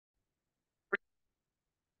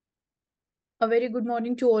A very good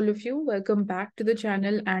morning to all of you. Welcome back to the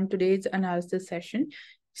channel and today's analysis session.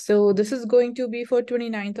 So this is going to be for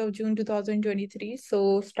 29th of June 2023.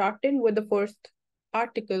 So starting with the first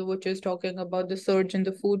article, which is talking about the surge in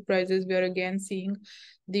the food prices, we are again seeing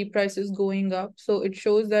the prices going up. So it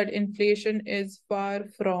shows that inflation is far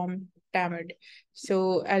from tamed.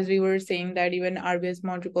 So as we were saying that even RBI's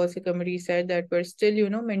Monetary Policy Committee said that we're still,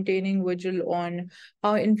 maintaining vigil on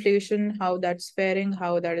how inflation, how that's faring,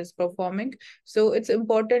 how that is performing. So it's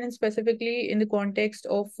important, and specifically in the context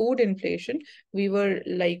of food inflation, we were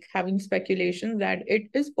like having speculation that it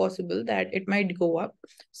is possible that it might go up.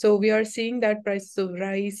 So we are seeing that prices of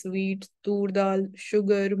rice, wheat, tur dal,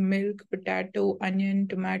 sugar, milk, potato, onion,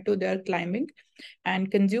 tomato, they are climbing. And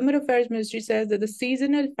Consumer Affairs Ministry says that the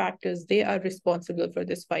seasonal factors, they are responsible for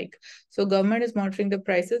this spike. So government is monitoring the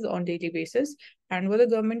prices on daily basis. And what the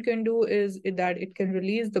government can do is that it can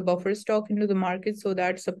release the buffer stock into the market so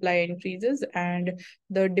that supply increases and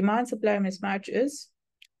the demand supply mismatch is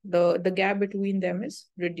the gap between them is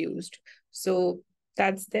reduced. So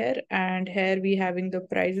that's there. And here we having the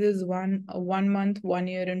prices one month, 1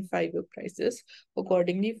 year, and 5 year prices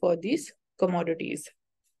accordingly for these commodities.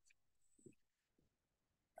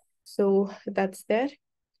 So that's there.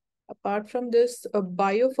 Apart from this, a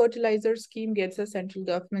biofertilizer scheme gets a central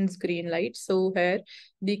government's green light. So here,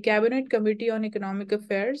 the Cabinet Committee on Economic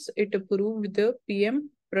Affairs, it approved the PM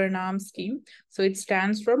Pranam scheme. So it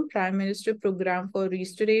stands from Prime Minister Program for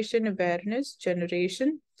Restoration, Awareness,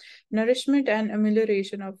 Generation, Nourishment and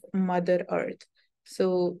Amelioration of Mother Earth.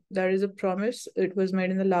 So there is a promise. It was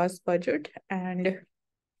made in the last budget, and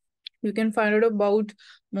you can find out about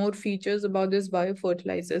more features about this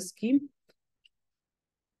biofertilizer scheme.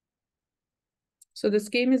 So the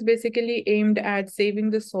scheme is basically aimed at saving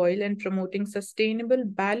the soil and promoting sustainable,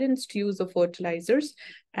 balanced use of fertilizers.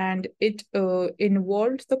 And it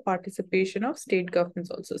involves the participation of state governments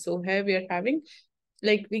also. So here we are having,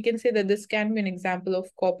 like, we can say that this can be an example of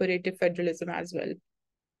cooperative federalism as well.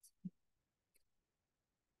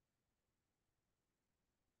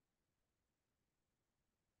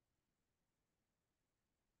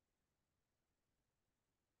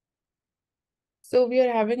 So we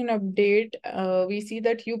are having an update. We see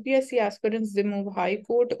that UPSC aspirants, they move High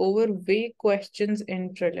Court over vague questions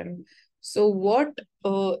in prelim. So what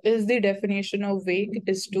is the definition of vague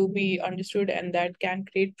is to be understood, and that can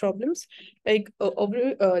create problems. Like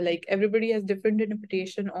everybody has different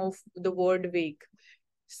interpretation of the word vague.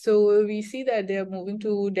 So we see that they are moving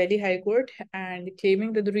to Delhi High Court and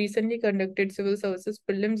claiming that the recently conducted civil services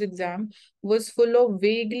prelims exam was full of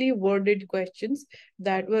vaguely worded questions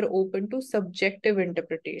that were open to subjective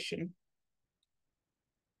interpretation.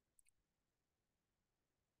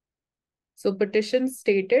 So petition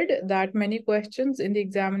stated that many questions in the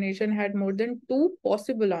examination had more than two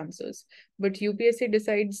possible answers, but UPSC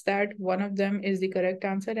decides that one of them is the correct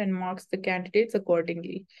answer and marks the candidates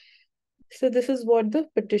accordingly. So this is what the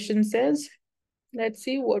petition says. Let's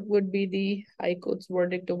see what would be the High Court's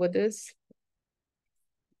verdict over this.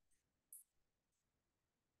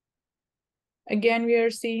 Again, we are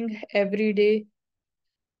seeing everyday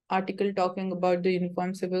article talking about the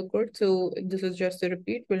Uniform Civil Code. So this is just a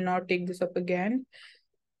repeat. We'll not take this up again.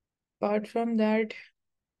 Apart from that,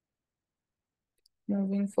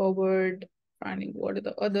 moving forward, finding what are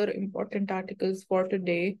the other important articles for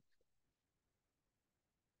today.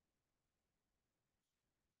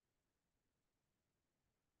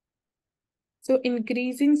 So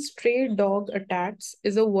increasing stray dog attacks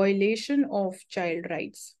is a violation of child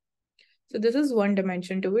rights. So this is one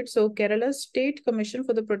dimension to it. So Kerala's State Commission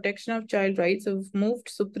for the Protection of Child Rights have moved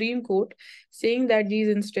Supreme Court, saying that these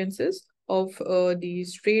instances of the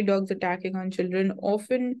stray dogs attacking on children,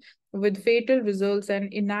 often with fatal results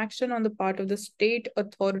and inaction on the part of the state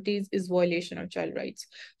authorities, is violation of child rights.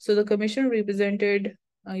 So the commission represented,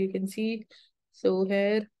 you can see, so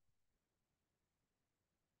here,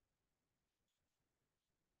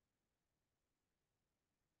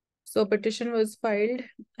 so a petition was filed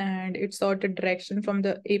and it sought a direction from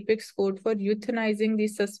the Apex Court for euthanizing the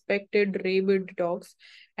suspected rabid dogs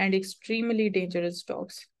and extremely dangerous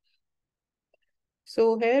dogs.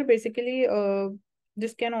 So here basically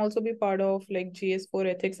this can also be part of like GS4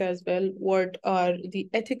 ethics as well. What are the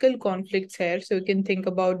ethical conflicts here? So you can think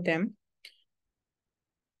about them.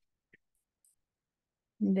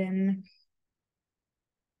 Then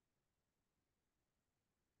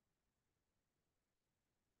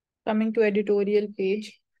coming to editorial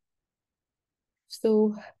page.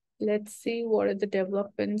 So let's see what are the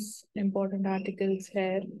developments, important articles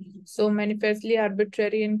here. So manifestly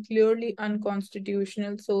arbitrary and clearly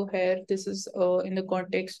unconstitutional. So here this is in the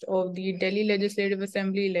context of the Delhi Legislative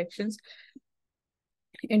Assembly elections.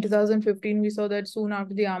 In 2015, we saw that soon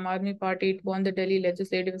after the Aam Aadmi Party won the Delhi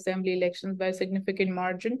Legislative Assembly elections by a significant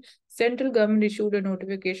margin, central government issued a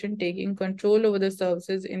notification taking control over the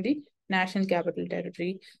services in the National Capital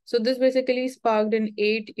Territory. So this basically sparked an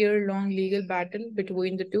 8-year-long legal battle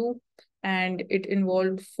between the two, and it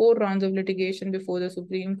involved 4 rounds of litigation before the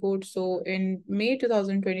Supreme Court. So in May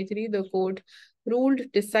 2023, the court ruled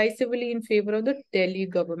decisively in favor of the Delhi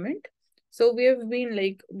government. So we have been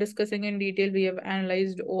like discussing in detail, we have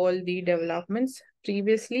analyzed all the developments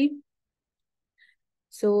previously.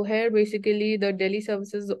 So here basically the Delhi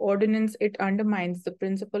Services Ordinance, it undermines the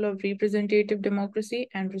principle of representative democracy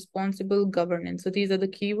and responsible governance. So these are the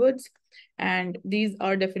keywords, and these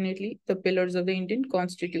are definitely the pillars of the Indian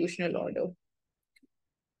constitutional order.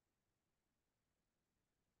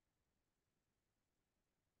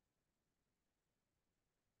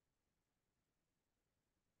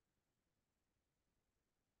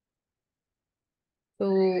 So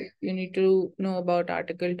you need to know about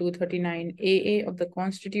Article 239 AA of the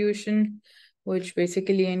Constitution, which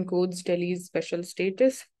basically encodes Delhi's special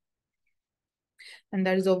status. And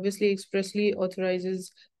that is obviously expressly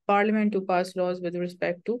authorizes Parliament to pass laws with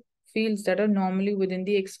respect to fields that are normally within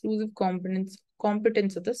the exclusive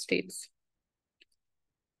competence of the states.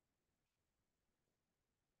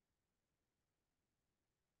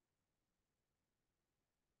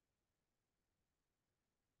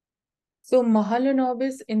 So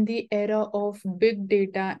Mahalanobis in the era of big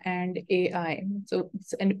data and AI. So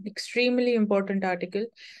it's an extremely important article.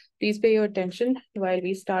 Please pay your attention while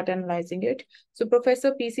we start analyzing it. So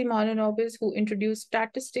Professor P.C. Mahalanobis, who introduced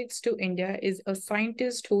statistics to India, is a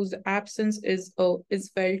scientist whose absence is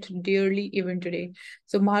felt dearly even today.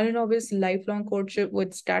 So Mahalanobis' lifelong courtship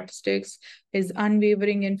with statistics, his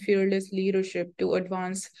unwavering and fearless leadership to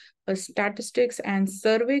advance a statistics and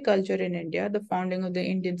survey culture in India, the founding of the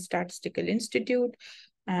Indian Statistical Institute,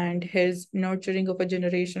 and his nurturing of a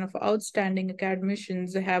generation of outstanding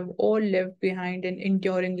academicians have all left behind an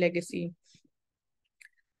enduring legacy.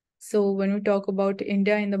 So when we talk about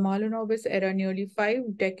India in the Mahalanobis era, nearly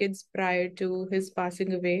 5 decades prior to his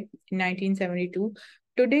passing away in 1972,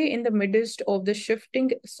 today in the midst of the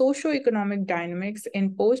shifting socio-economic dynamics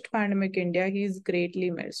in post-pandemic India, he is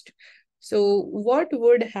greatly missed. So what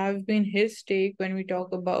would have been his take when we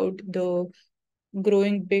talk about the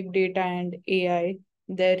growing big data and AI,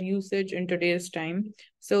 their usage in today's time?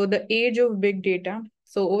 So, the age of big data.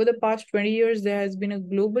 So, over the past 20 years, there has been a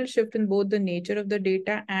global shift in both the nature of the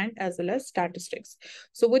data and as well as statistics.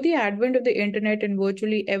 So, with the advent of the internet and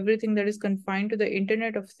virtually everything that is confined to the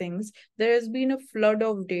Internet of Things, there has been a flood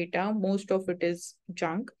of data. Most of it is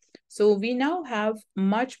junk. So, we now have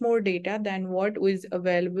much more data than what is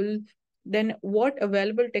available, then what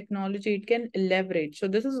available technology it can leverage. So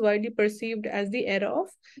this is widely perceived as the era of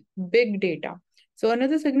big data. So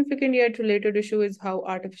another significant yet related issue is how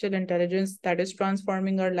artificial intelligence that is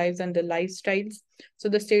transforming our lives and the lifestyles. So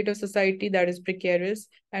the state of society that is precarious,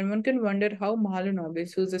 and one can wonder how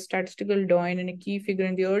Mahalanobis, who's a statistical doyen and a key figure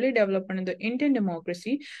in the early development of the Indian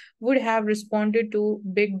democracy, would have responded to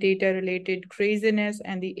big data related craziness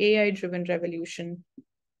and the AI driven revolution.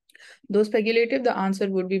 Though speculative, the answer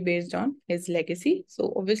would be based on his legacy.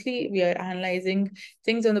 So obviously, we are analyzing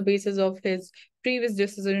things on the basis of his previous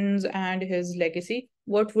decisions and his legacy.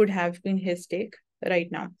 What would have been his take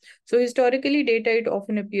right now? So historically, data, it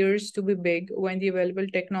often appears to be big when the available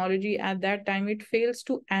technology at that time, it fails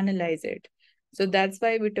to analyze it. So that's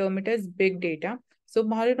why we term it as big data. So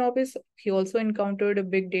Mahalanobis, he also encountered a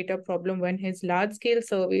big data problem when his large-scale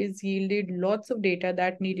surveys yielded lots of data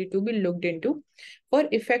that needed to be looked into for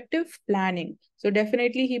effective planning. So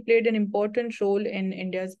definitely he played an important role in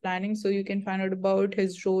India's planning. So you can find out about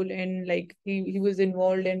his role in like he was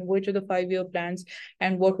involved in which of the 5-year plans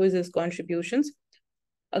and what was his contributions.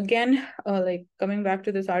 Again, like coming back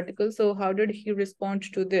to this article, so how did he respond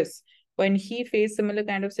to this when he faced similar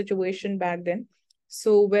kind of situation back then?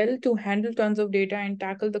 So well, to handle tons of data and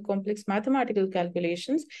tackle the complex mathematical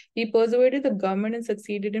calculations, he persuaded the government and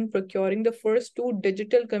succeeded in procuring the first 2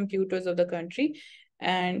 digital computers of the country,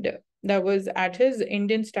 and that was at his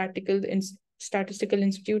Indian Statistical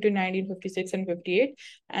Institute in 1956 and 58,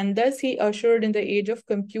 and thus he ushered in the age of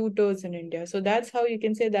computers in India. So that's how you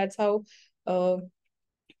can say that's how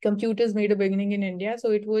computers made a beginning in India. So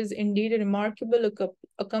it was indeed a remarkable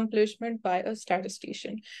accomplishment by a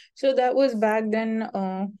statistician. So that was back then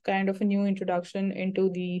kind of a new introduction into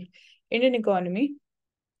the Indian economy.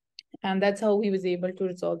 And that's how he was able to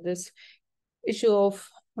resolve this issue of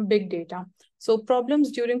big data. So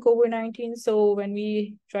problems during COVID-19. So when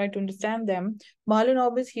we try to understand them,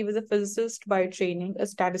 Mahalanobis, he was a physicist by training, a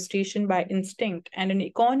statistician by instinct, and an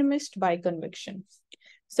economist by conviction.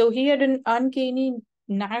 So he had an uncanny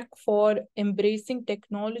knack for embracing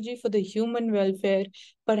technology for the human welfare,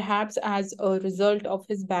 perhaps as a result of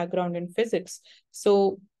his background in physics.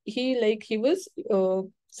 So he was a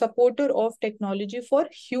supporter of technology for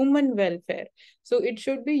human welfare. So it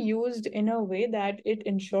should be used in a way that it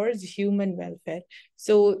ensures human welfare.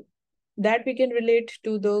 So that we can relate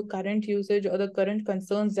to the current usage or the current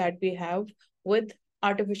concerns that we have with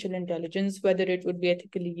artificial intelligence, whether it would be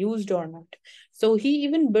ethically used or not. So he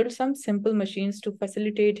even built some simple machines to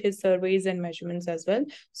facilitate his surveys and measurements as well.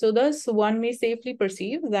 So thus one may safely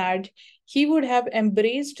perceive that he would have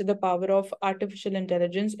embraced the power of artificial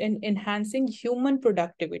intelligence in enhancing human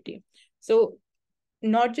productivity. So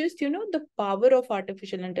not just the power of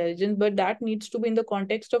artificial intelligence, but that needs to be in the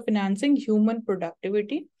context of enhancing human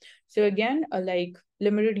productivity. So again, like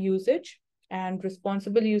limited usage and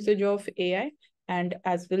responsible usage of AI, and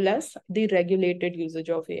as well as the regulated usage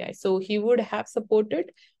of AI. So he would have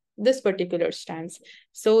supported this particular stance.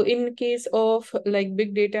 So in case of like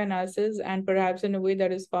big data analysis, and perhaps in a way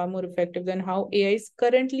that is far more effective than how AI is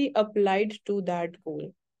currently applied to that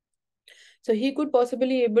goal. So he could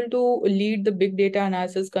possibly able to lead the big data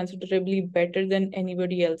analysis considerably better than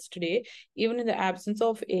anybody else today, even in the absence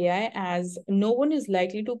of AI, as no one is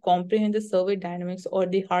likely to comprehend the survey dynamics or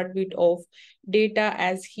the heartbeat of data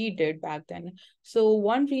as he did back then. So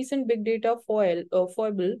one recent big data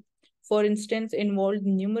foible, for instance, involved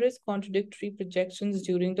numerous contradictory projections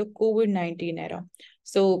during the COVID-19 era.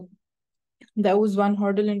 So that was one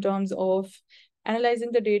hurdle in terms of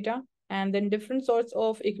analyzing the data, and then different sorts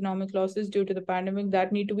of economic losses due to the pandemic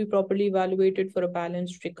that need to be properly evaluated for a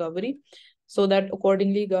balanced recovery, so that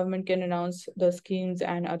accordingly government can announce the schemes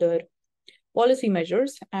and other policy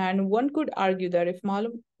measures. And one could argue that if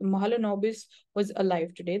Mahalanobis was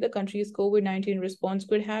alive today, the country's COVID-19 response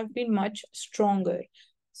could have been much stronger.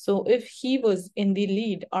 So if he was in the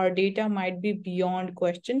lead, our data might be beyond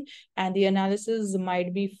question and the analysis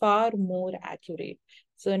might be far more accurate.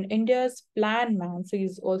 So in India's plan man, so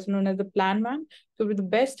he's also known as the plan man, to be the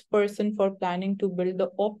best person for planning to build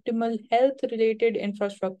the optimal health related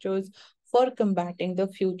infrastructures for combating the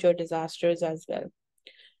future disasters as well.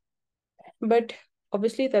 But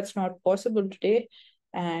obviously, that's not possible today.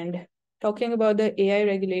 And talking about the AI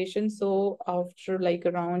regulation, so after like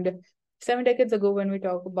around 7 decades ago, when we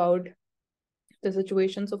talk about the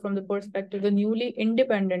situation, so from the perspective of the newly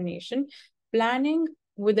independent nation, planning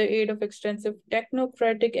with the aid of extensive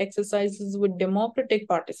technocratic exercises with democratic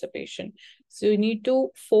participation. So you need to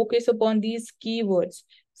focus upon these keywords.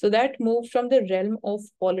 So that moved from the realm of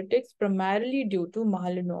politics primarily due to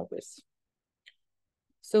Mahalanobis.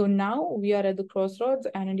 So now we are at the crossroads,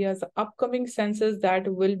 and India's upcoming census that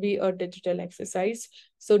will be a digital exercise.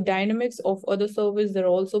 So dynamics of other services are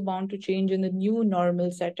also bound to change in the new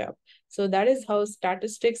normal setup. So that is how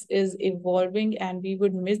statistics is evolving, and we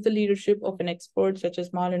would miss the leadership of an expert such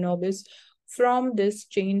as Mahalanobis from this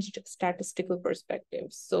changed statistical perspective.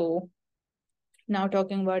 So now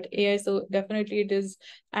talking about AI, so definitely it is,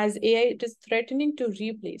 as AI, it is threatening to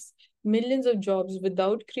replace millions of jobs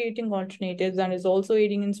without creating alternatives, and is also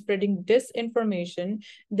aiding in spreading disinformation.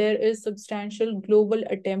 There is substantial global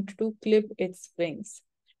attempt to clip its wings.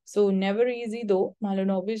 So never easy though.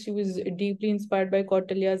 Mahalanobis, who was deeply inspired by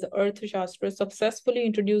Kautilya's Arthashastra, successfully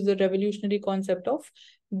introduced the revolutionary concept of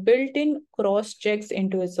built-in cross-checks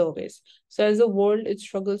into his service. So as the world it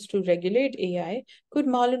struggles to regulate AI, could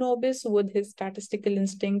Mahalanobis, with his statistical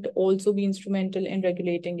instinct, also be instrumental in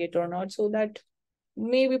regulating it or not? So that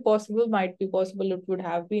may be possible, might be possible, it would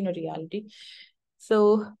have been a reality.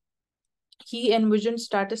 So he envisioned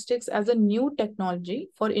statistics as a new technology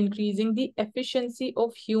for increasing the efficiency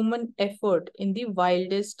of human effort in the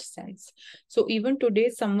wildest sense. So even today,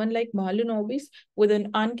 someone like Mahalanobis, with an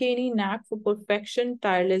uncanny knack for perfection,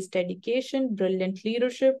 tireless dedication, brilliant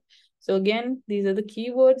leadership. So again, these are the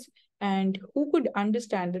keywords. And who could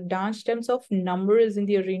understand the dance stems of numbers in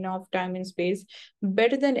the arena of time and space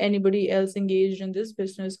better than anybody else engaged in this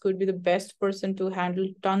business, could be the best person to handle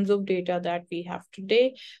tons of data that we have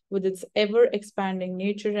today with its ever expanding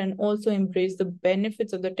nature, and also embrace the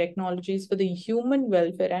benefits of the technologies for the human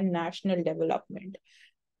welfare and national development.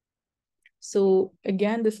 So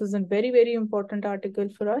again, this is a very, very important article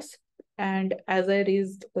for us. And as I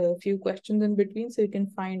raised a few questions in between, so you can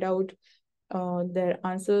find out their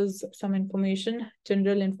answers, some information,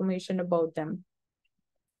 general information about them.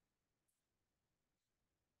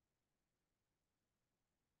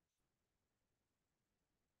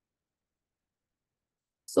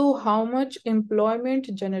 So how much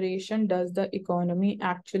employment generation does the economy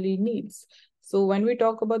actually needs? So when we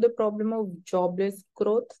talk about the problem of jobless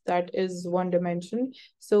growth, that is one dimension.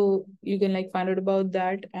 So you can like find out about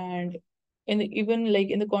that. And even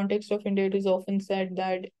like in the context of India, it is often said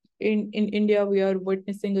that in India we are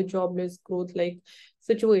witnessing a jobless growth like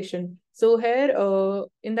situation. So here,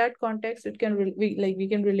 in that context, it can we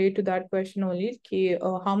can relate to that question only.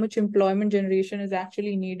 How much employment generation is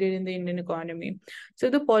actually needed in the Indian economy? So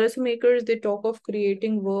the policymakers, they talk of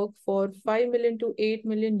creating work for 5 million to 8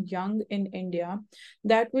 million young in India.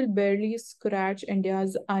 That will barely scratch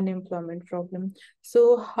India's unemployment problem.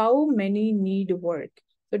 So how many need work?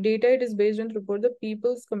 So data, it is based on the report the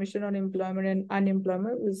People's Commission on Employment and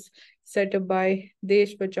Unemployment was set up by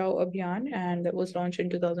Desh Bachao Abhiyan, and that was launched in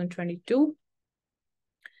 2022.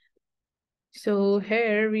 So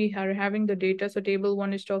here we are having the data. So table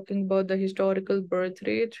 1 is talking about the historical birth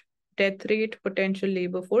rate, death rate, potential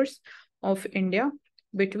labor force of India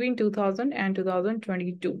between 2000 and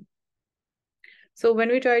 2022. So when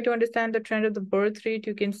we try to understand the trend of the birth rate,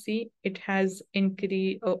 you can see it has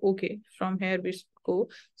increased. Okay, from here we go.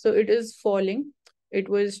 So it is falling. It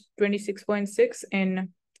was 26.6 in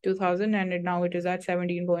 2000 and now it is at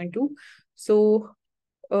 17.2. So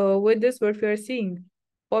with this, what we are seeing,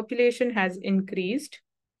 population has increased.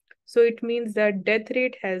 So it means that death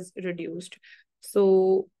rate has reduced.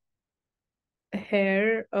 So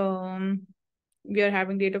here we are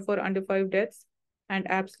having data for under 5 deaths and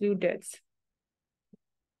absolute deaths.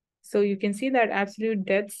 So you can see that absolute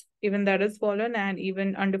deaths, even that has fallen, and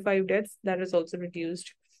even under 5 deaths, that is also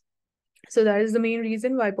reduced. So that is the main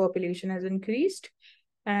reason why population has increased.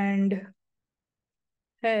 And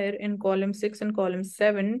here in column 6 and column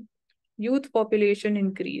 7, youth population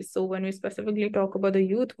increase. So when we specifically talk about the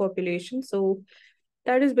youth population, so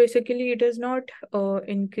that is basically, it has not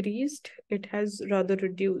increased, it has rather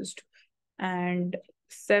reduced. And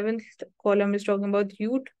 7th column is talking about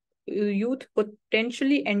youth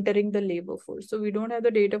potentially entering the labor force. So we don't have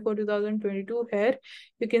the data for 2022 here.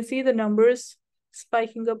 You can see the numbers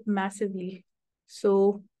spiking up massively.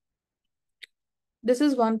 So this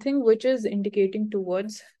is one thing which is indicating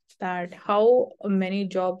towards that how many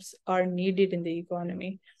jobs are needed in the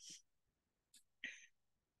economy.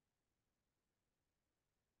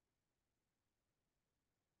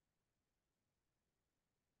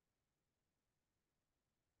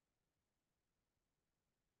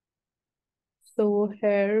 So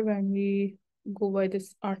here, when we go by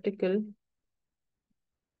this article,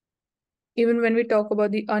 even when we talk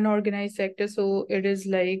about the unorganized sector, so it is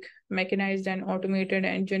like mechanized and automated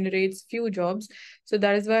and generates few jobs. So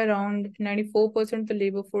that is why around 94% of the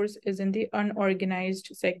labor force is in the unorganized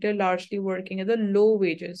sector, largely working at the low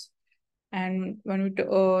wages. And when we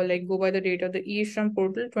like go by the data, the e-Shram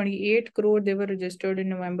portal, 28 crore they were registered in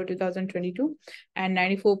November 2022, and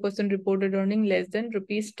 94% reported earning less than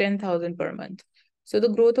rupees 10,000 per month. So the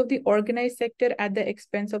growth of the organized sector at the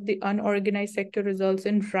expense of the unorganized sector results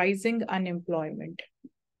in rising unemployment.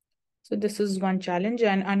 So this is one challenge.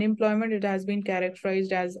 And unemployment, it has been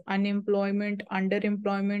characterized as unemployment,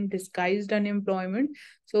 underemployment, disguised unemployment.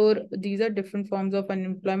 So these are different forms of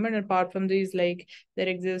unemployment. Apart from these, like there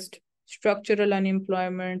exist structural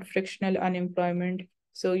unemployment, frictional unemployment.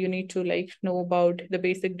 So you need to like know about the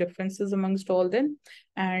basic differences amongst all them,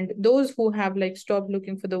 and those who have like stopped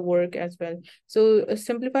looking for the work as well. So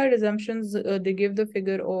simplified assumptions, they give the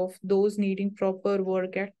figure of those needing proper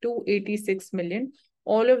work at 286 million,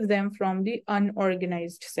 all of them from the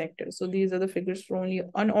unorganized sector. So these are the figures for only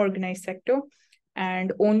unorganized sector,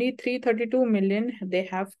 and only 332 million they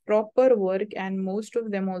have proper work, and most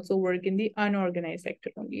of them also work in the unorganized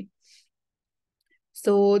sector only.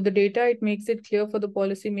 So the data, it makes it clear for the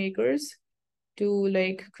policymakers to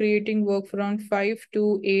like creating work for around 5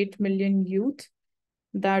 to 8 million youth.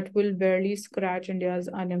 That will barely scratch India's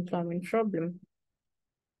unemployment problem.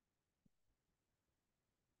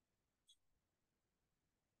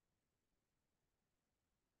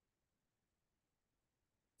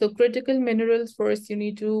 So critical minerals, first you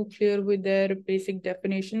need to clear with their basic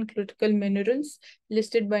definition. Critical minerals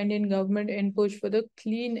listed by Indian government in push for the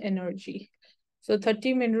clean energy. So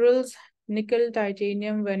 30 minerals, nickel,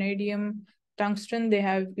 titanium, vanadium, tungsten, they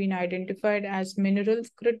have been identified as minerals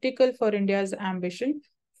critical for India's ambition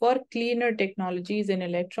for cleaner technologies in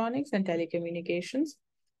electronics and telecommunications.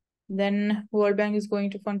 Then World Bank is going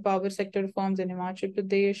to fund power sector reforms in Himachal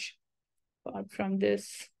Pradesh. Apart from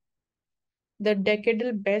this, the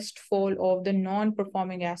decadal best fall of the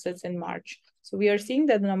non-performing assets in March. So we are seeing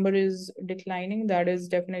that the number is declining. That is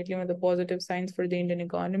definitely one of the positive signs for the Indian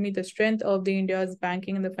economy. The strength of the India's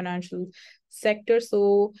banking and the financial sector.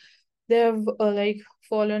 So They have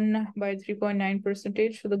fallen by 3.9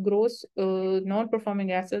 percentage. So the gross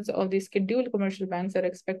non-performing assets of the scheduled commercial banks are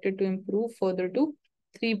expected to improve further to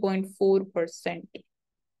 3.4%.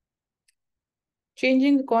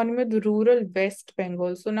 Changing economy with rural West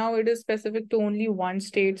Bengal. So now it is specific to only one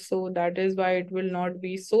state. So that is why it will not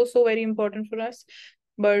be so very important for us.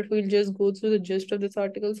 But we'll just go through the gist of this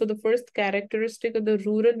article. So the first characteristic of the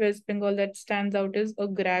rural West Bengal that stands out is a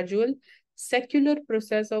gradual secular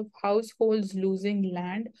process of households losing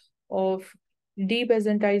land, of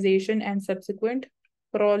depeasantization and subsequent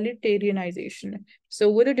proletarianization. So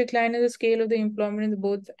with a decline in the scale of the employment in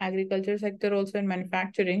both agriculture sector also in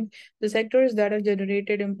manufacturing, the sectors that have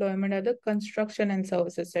generated employment are the construction and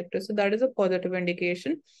services sector. So that is a positive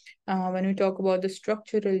indication when we talk about the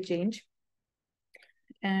structural change.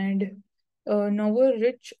 And now a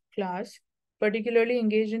rich class, particularly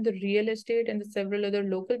engaged in the real estate and the several other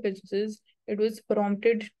local businesses, it was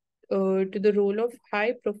prompted to the role of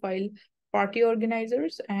high-profile party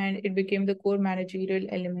organizers, and it became the core managerial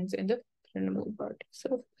elements in the Trinamool party.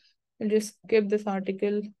 So I'll just skip this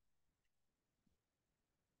article.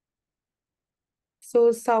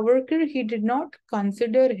 So Savarkar, he did not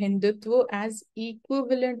consider Hindutva as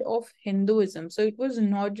equivalent of Hinduism. So it was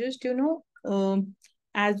not just,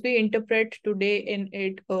 as we interpret today in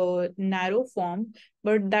it narrow form,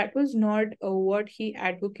 but that was not what he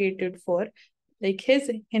advocated for. Like his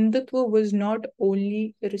Hindutva was not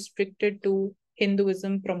only restricted to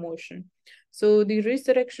Hinduism promotion. So the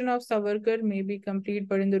resurrection of Savarkar may be complete,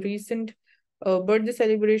 but in the recent birthday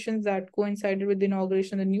celebrations that coincided with the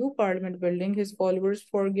inauguration of the new parliament building, his followers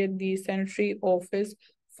forget the century of his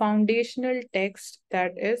foundational text,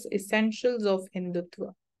 that is Essentials of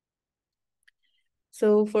Hindutva.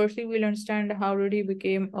 So firstly, we'll understand how did he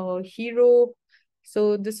became a hero.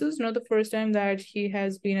 So this is not the first time that he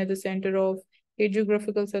has been at the center of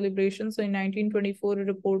hagiographical celebrations. So in 1924, a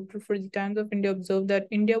reporter for the Times of India observed that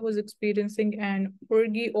India was experiencing an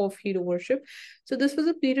orgy of hero worship. So this was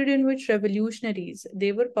a period in which revolutionaries,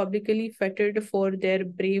 they were publicly feted for their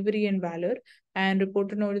bravery and valor. And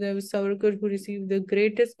reporter noted that it was Savarkar who received the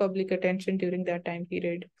greatest public attention during that time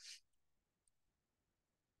period.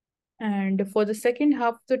 And for the second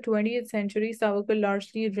half of the 20th century, Savarkar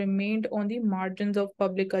largely remained on the margins of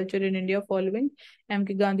public culture in India following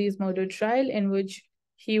M.K. Gandhi's murder trial, in which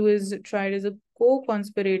he was tried as a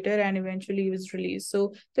co-conspirator and eventually he was released.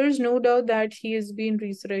 So there is no doubt that he has been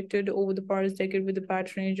resurrected over the past decade with the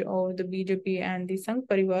patronage of the BJP and the Sangh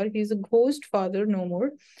Parivar. He's a ghost father no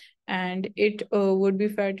more. And it would be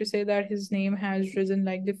fair to say that his name has risen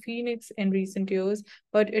like the phoenix in recent years,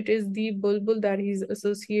 but it is the bulbul that he's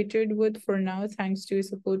associated with for now, thanks to his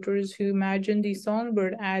supporters who imagine the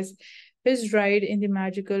songbird as his ride in the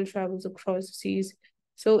magical travels across the seas.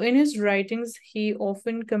 So in his writings, he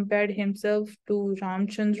often compared himself to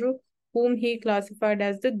Ramchandra, whom he classified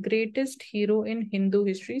as the greatest hero in Hindu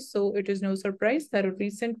history. So it is no surprise that a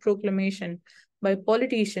recent proclamation by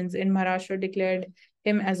politicians in Maharashtra declared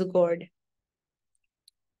him as a god.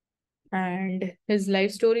 And his life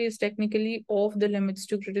story is technically off the limits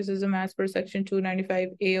to criticism as per Section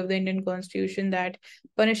 295A of the Indian Constitution that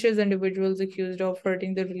punishes individuals accused of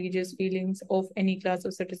hurting the religious feelings of any class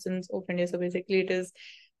of citizens of India. So basically, it is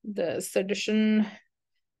the sedition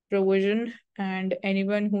provision, and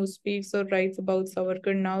anyone who speaks or writes about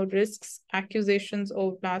Savarkar now risks accusations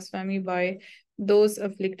of blasphemy by those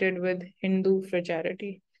afflicted with Hindu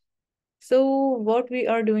fragility. So what we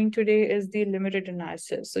are doing today is the limited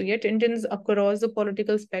analysis. So yet Indians across the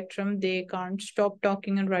political spectrum, they can't stop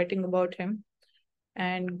talking and writing about him.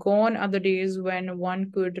 And gone are the days when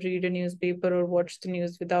one could read a newspaper or watch the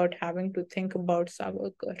news without having to think about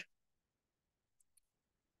Savarkar.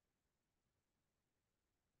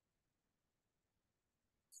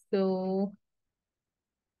 So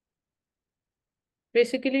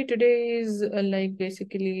basically today is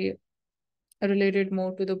basically related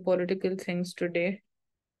more to the political things today.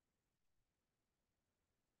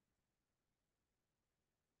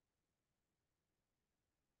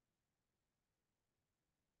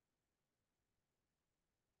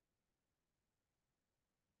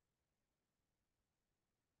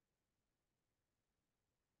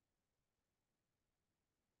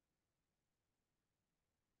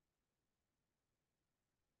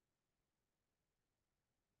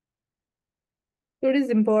 So it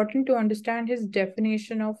is important to understand his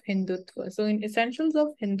definition of Hindutva. So in Essentials of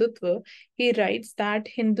Hindutva, he writes that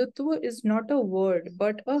Hindutva is not a word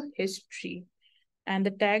but a history. And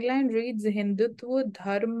the tagline reads Hindutva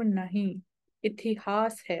Dharma Nahi,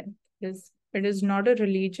 Itihas hai. It is not a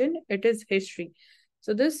religion, it is history.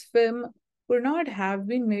 So this film would not have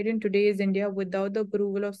been made in today's India without the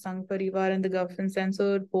approval of Sangh Parivar and the government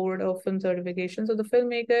censor board of film certification. So the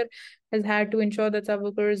filmmaker has had to ensure that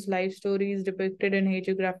Savarkar's life story is depicted in a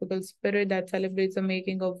geographical spirit that celebrates the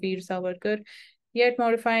making of Veer Savarkar, yet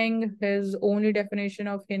modifying his only definition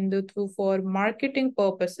of Hindutva for marketing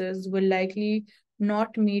purposes will likely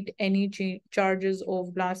not meet any charges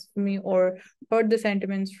of blasphemy or hurt the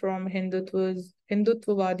sentiments from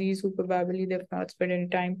Hindutvavadis who probably they've not spent any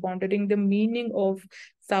time pondering the meaning of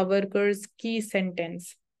Savarkar's key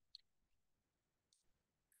sentence.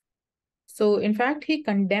 So, in fact, he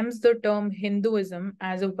condemns the term Hinduism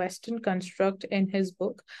as a Western construct in his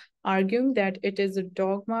book, arguing that it is a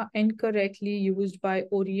dogma incorrectly used by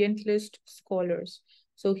Orientalist scholars.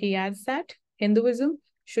 So, he adds that Hinduism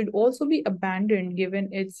should also be abandoned given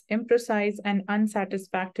its imprecise and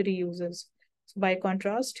unsatisfactory uses. So, by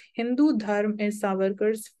contrast, Hindu Dharma is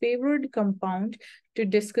Savarkar's favored compound to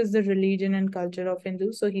discuss the religion and culture of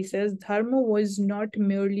Hindus. So, he says Dharma was not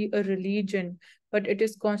merely a religion but it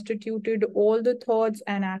is constituted all the thoughts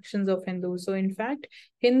and actions of Hindus. So, in fact,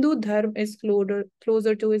 Hindu Dharma is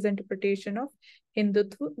closer to his interpretation of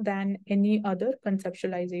Hindutva than any other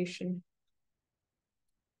conceptualization.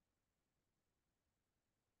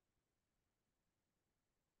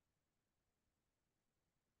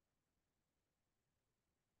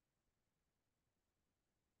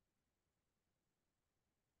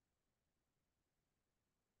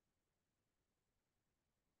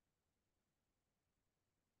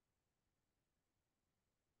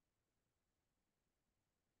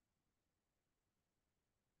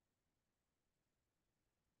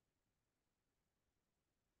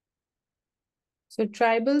 So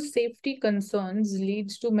tribal safety concerns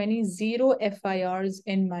leads to many zero FIRs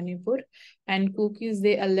in Manipur, and cookies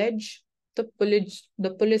they allege the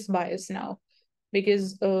police bias now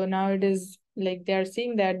because now it is like they are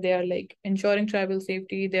seeing that they are like ensuring tribal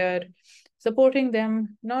safety. They are supporting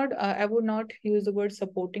them. Not I would not use the word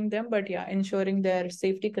supporting them, but yeah, ensuring their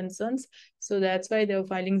safety concerns. So that's why they are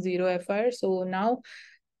filing zero FIR. So now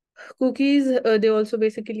cookies they also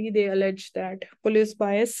basically they allege that police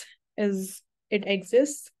bias is it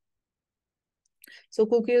exists. So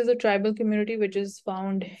Kuki is a tribal community which is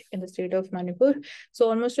found in the state of Manipur. So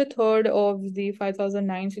almost a third of the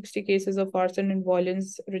 5,960 cases of arson and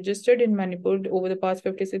violence registered in Manipur over the past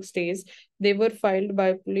 56 days, they were filed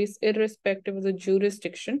by police irrespective of the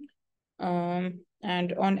jurisdiction. And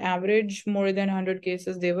on average, more than 100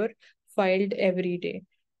 cases they were filed every day.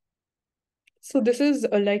 So this is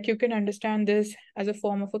like you can understand this as a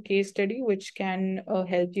form of a case study, which can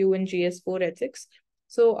help you in GS4 ethics.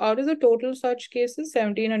 So out of the total such cases,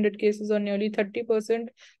 1,700 cases or nearly 30%,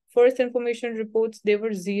 first information reports, there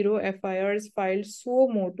were zero FIRs filed suo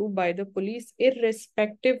motu by the police,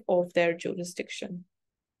 irrespective of their jurisdiction.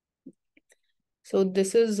 So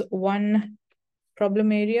this is one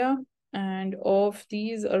problem area. And of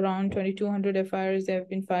these, around 2,200 FIRs have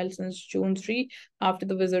been filed since June 3 after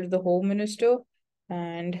the visit of the Home Minister.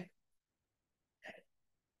 And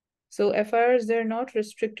so FIRs, they're not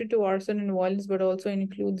restricted to arson and violence, but also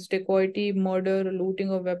includes dacoity, murder,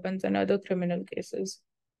 looting of weapons, and other criminal cases.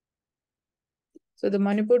 So the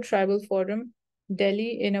Manipur Tribal Forum,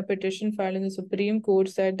 Delhi, in a petition filed in the Supreme Court,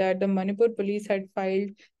 said that the Manipur police had filed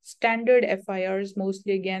standard FIRs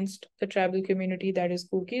mostly against the tribal community, that is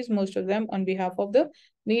Kukis, most of them on behalf of the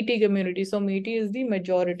Meeti community. So Meeti is the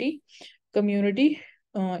majority community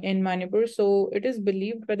in Manipur. So it is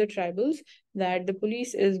believed by the tribals that the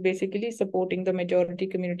police is basically supporting the majority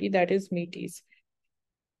community, that is Meetis.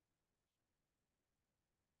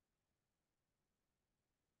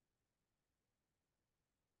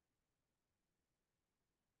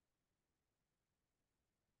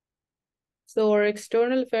 So our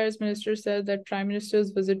external affairs minister said that Prime Minister's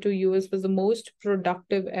visit to US was the most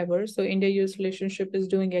productive ever. So India-US relationship is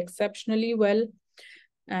doing exceptionally well.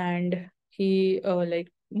 And he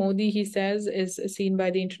like Modi, he says, is seen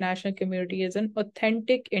by the international community as an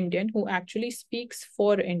authentic Indian who actually speaks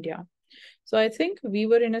for India. So I think we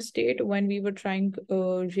were in a state when we were trying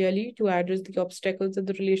really to address the obstacles of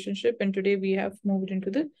the relationship, and today we have moved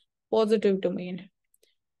into the positive domain.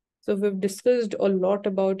 So we've discussed a lot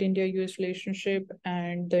about India-US relationship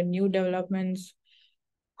and the new developments,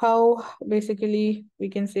 how basically we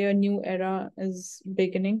can say a new era is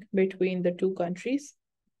beginning between the two countries.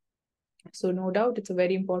 So no doubt it's a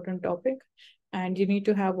very important topic and you need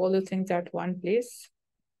to have all the things at one place.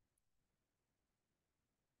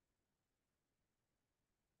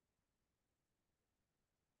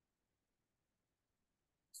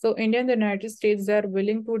 So India and the United States are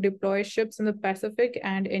willing to deploy ships in the Pacific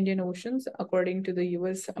and Indian Oceans, according to the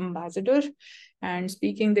US ambassador. And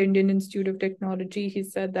speaking the Indian Institute of Technology, he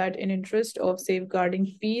said that in interest of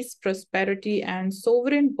safeguarding peace, prosperity, and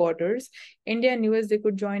sovereign borders, India and US they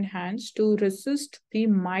could join hands to resist the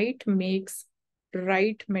might makes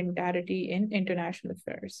right mentality in international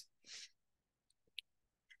affairs.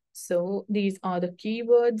 So these are the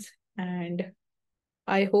keywords, and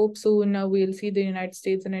I hope soon we'll see the United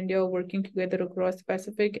States and India working together across the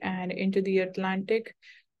Pacific and into the Atlantic,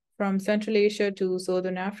 from Central Asia to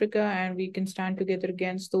Southern Africa, and we can stand together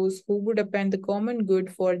against those who would append the common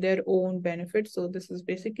good for their own benefit. So this is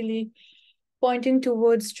basically pointing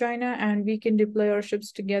towards China, and we can deploy our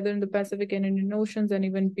ships together in the Pacific and Indian Oceans and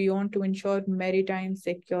even beyond to ensure maritime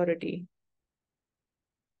security.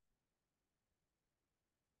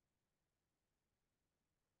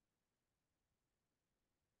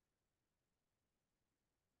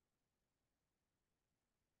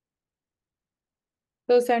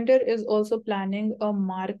 The center is also planning a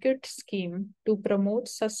market scheme to promote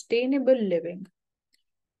sustainable living.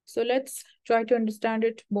 So let's try to understand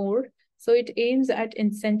it more. So it aims at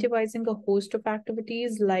incentivizing a host of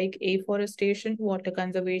activities like afforestation, water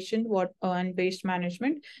conservation, and waste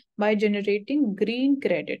management by generating green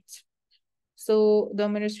credits. So the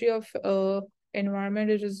Ministry of Environment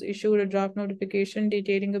has issued a draft notification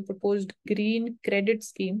detailing a proposed green credit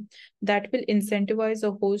scheme that will incentivize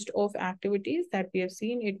a host of activities that we have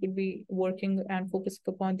seen. It will be working and focusing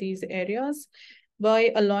upon these areas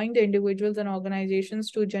by allowing the individuals and organizations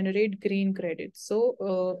to generate green credits.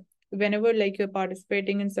 So whenever like you're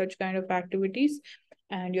participating in such kind of activities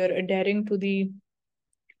and you're adhering to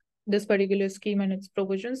this particular scheme and its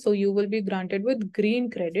provisions, so you will be granted with green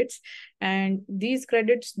credits, and these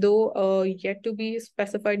credits, though yet to be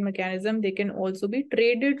specified mechanism, they can also be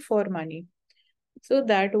traded for money. So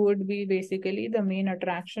that would be basically the main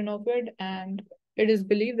attraction of it, and it is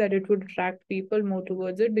believed that it would attract people more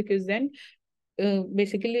towards it, because then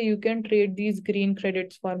basically you can trade these green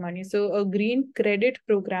credits for money. So a green credit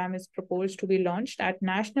program is proposed to be launched at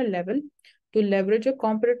national level to leverage a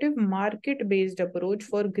competitive market-based approach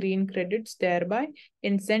for green credits, thereby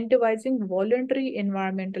incentivizing voluntary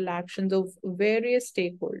environmental actions of various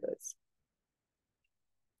stakeholders.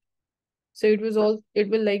 So it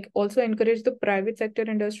will like also encourage the private sector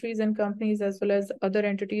industries and companies as well as other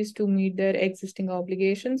entities to meet their existing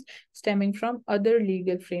obligations stemming from other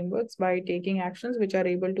legal frameworks by taking actions which are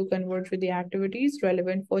able to converge with the activities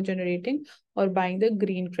relevant for generating or buying the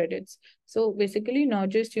green credits. So basically not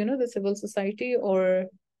just the civil society or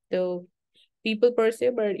the people per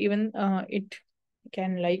se, but even it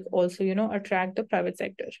can like also attract the private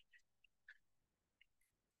sector.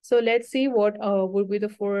 So let's see what would be the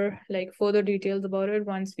further details about it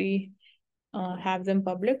once we have them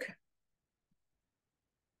public.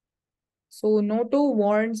 So NATO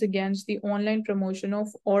warns against the online promotion of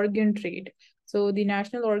organ trade. So the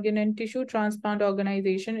National Organ and Tissue Transplant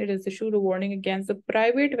Organization, it has issued a warning against the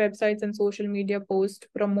private websites and social media posts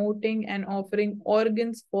promoting and offering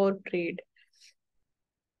organs for trade.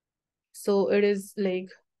 So it is like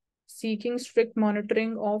seeking strict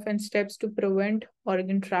monitoring of and steps to prevent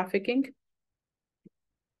organ trafficking.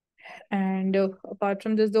 And apart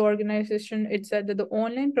from this, the organization, it said that the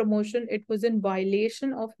online promotion, it was in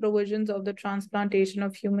violation of provisions of the Transplantation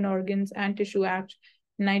of Human Organs and Tissue Act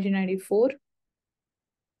 1994.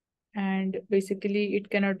 And basically, it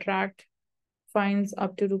can attract fines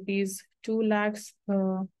up to rupees 2 lakhs,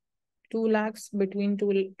 2 lakhs between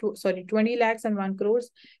 20 lakhs and 1 crores,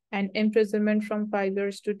 and imprisonment from 5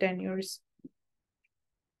 years to 10 years.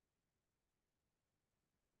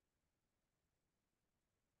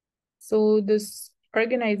 So this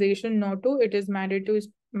organization, NATO, it is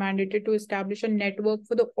mandated to establish a network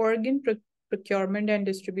for the organ procurement and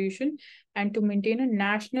distribution, and to maintain a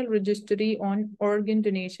national registry on organ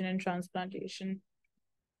donation and transplantation.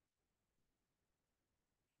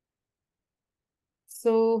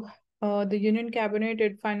 So the Union Cabinet,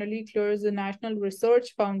 it finally clears the National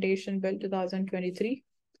Research Foundation Bill 2023.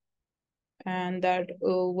 And that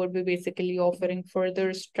would be basically offering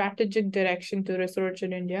further strategic direction to research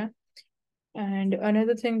in India. And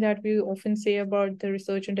another thing that we often say about the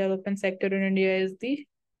research and development sector in India is the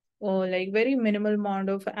like very minimal amount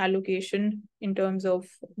of allocation in terms of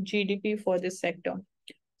GDP for this sector.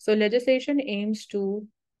 So legislation aims to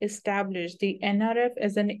establish the NRF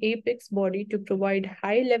as an apex body to provide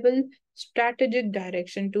high-level strategic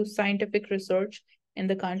direction to scientific research in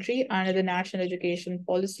the country under the National Education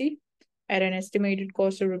Policy at an estimated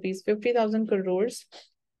cost of rupees 50,000 crores.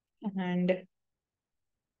 And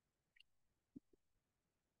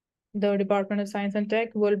The Department of Science and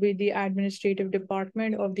Tech will be the administrative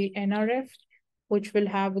department of the NRF, which will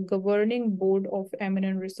have a governing board of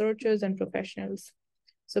eminent researchers and professionals.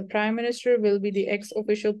 So Prime Minister will be the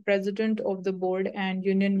ex-official president of the board, and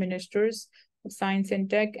Union Ministers of Science and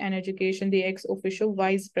Tech and Education, the ex-official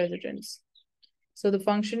vice presidents. So the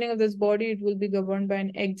functioning of this body, it will be governed by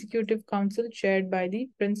an executive council chaired by the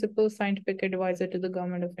principal scientific advisor to the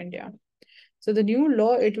government of India. So the new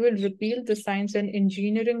law, it will repeal the Science and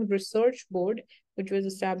Engineering Research Board, which was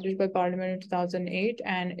established by Parliament in 2008,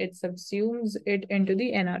 and it subsumes it into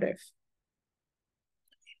the NRF.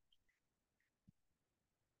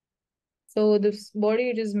 So this body,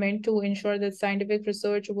 it is meant to ensure that scientific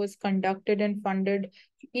research was conducted and funded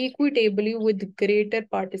equitably with greater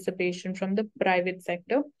participation from the private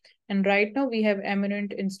sector. And right now we have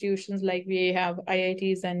eminent institutions like we have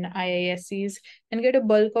IITs and IISCs and get a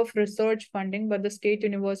bulk of research funding, but the state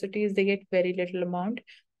universities, they get very little amount.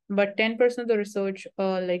 But 10% of the research,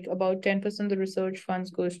 like about 10% of the research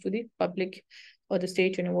funds goes to the public or the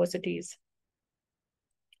state universities.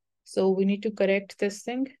 So we need to correct this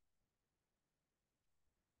thing.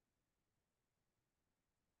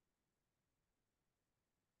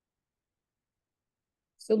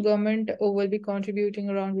 So government will be contributing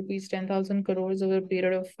around rupees 10,000 crores over a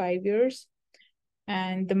period of 5 years.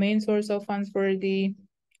 And the main source of funds for the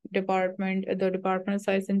Department of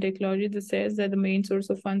Science and Technology, this says that the main source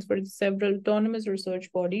of funds for several autonomous research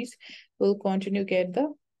bodies will continue to get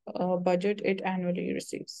the budget it annually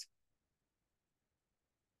receives.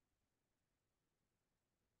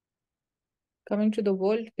 Coming to the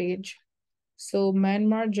world page. So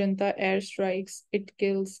Myanmar Junta airstrikes, it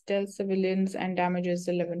kills 10 civilians and damages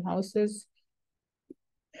 11 houses.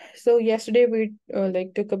 So yesterday we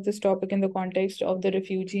took up this topic in the context of the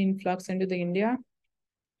refugee influx into the India.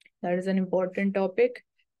 That is an important topic.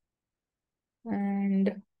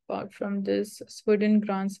 And apart from this, Sweden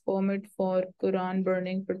grants permit for Quran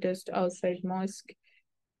burning protest outside mosque.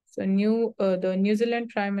 So the New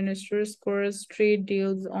Zealand Prime Minister scores trade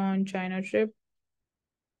deals on China trip.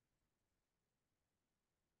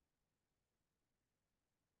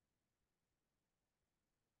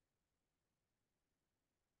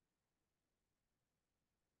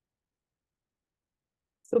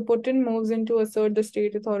 So Putin moves in to assert the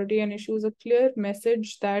state authority and issues a clear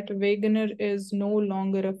message that Wagner is no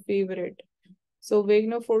longer a favorite. So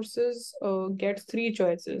Wagner forces get three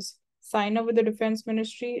choices. Sign up with the defense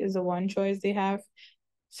ministry is the one choice they have.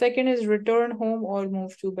 Second is return home or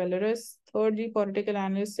move to Belarus. Thirdly, political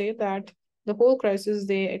analysts say that the whole crisis,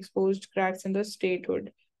 they exposed cracks in the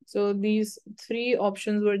statehood. So these three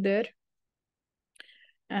options were there.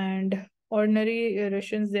 And ordinary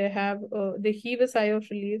Russians, they heave a sigh of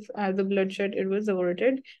relief as the bloodshed it was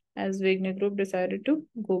averted, as Wagner Group decided to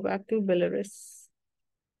go back to Belarus.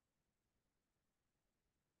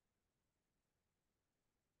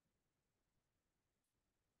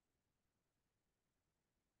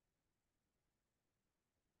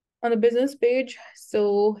 On the business page,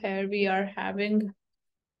 so here we are having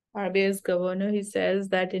RBI's governor. He says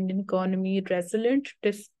that Indian economy resilient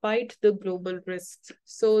despite the global risks.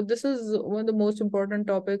 So this is one of the most important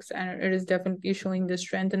topics, and it is definitely showing the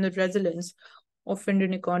strength and the resilience of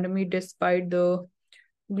Indian economy despite the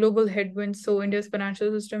global headwinds. So India's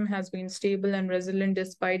financial system has been stable and resilient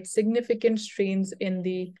despite significant strains in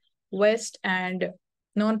the West, and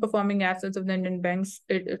non-performing assets of the Indian banks,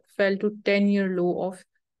 it fell to 10-year low of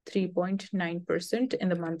 3.9% in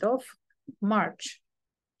the month of March.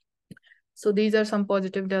 So these are some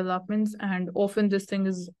positive developments, and often this thing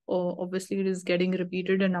is obviously it is getting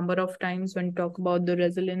repeated a number of times when talk about the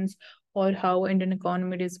resilience or how Indian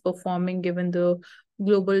economy is performing given the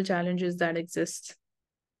global challenges that exist.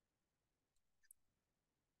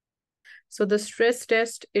 So the stress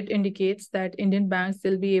test, it indicates that Indian banks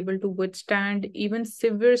will be able to withstand even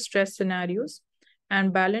severe stress scenarios,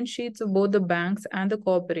 and balance sheets of both the banks and the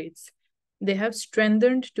corporates, they have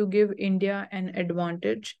strengthened to give India an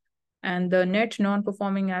advantage, and the net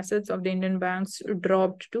non-performing assets of the Indian banks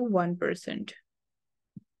dropped to 1%.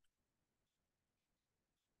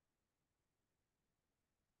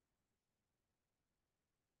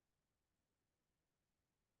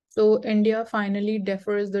 So India finally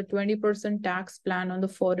defers the 20% tax plan on the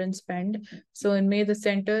foreign spend. So in May, the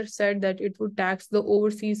center said that it would tax the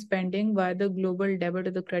overseas spending via the global debit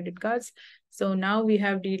of the credit cards. So now we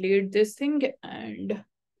have delayed this thing, and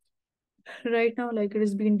right now, like, it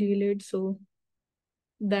has been delayed. So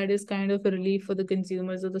that is kind of a relief for the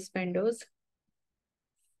consumers or the spenders.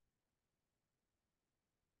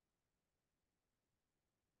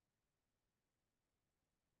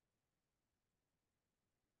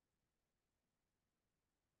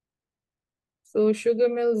 So sugar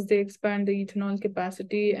mills, they expand the ethanol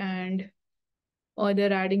capacity or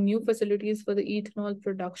they're adding new facilities for the ethanol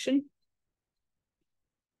production.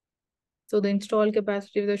 So the installed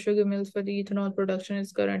capacity of the sugar mills for the ethanol production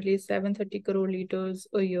is currently 730 crore liters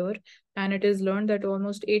a year. And it is learned that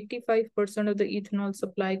almost 85% of the ethanol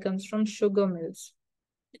supply comes from sugar mills.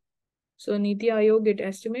 So Niti Aayog, it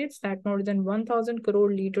estimates that more than 1,000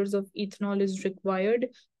 crore liters of ethanol is required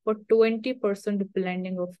for 20%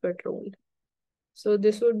 blending of petrol. So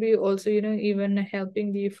this would be also, even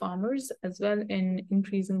helping the farmers as well in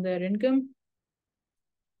increasing their income.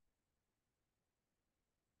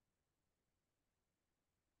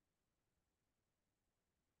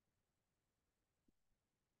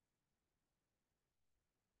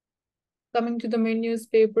 Coming to the main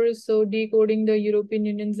newspapers, so decoding the European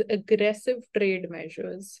Union's aggressive trade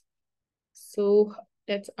measures. So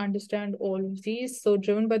let's understand all of these. So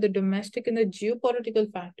driven by the domestic and the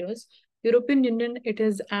geopolitical factors, European Union, it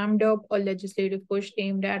has amped up a legislative push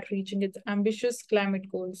aimed at reaching its ambitious climate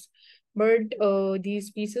goals. But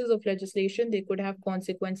these pieces of legislation, they could have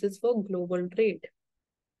consequences for global trade.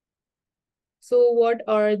 So what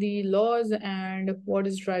are the laws and what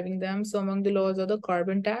is driving them? So among the laws are the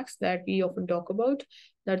carbon tax that we often talk about.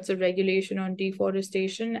 That's a regulation on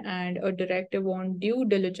deforestation and a directive on due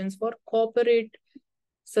diligence for corporate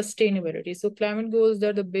sustainability. So climate goals,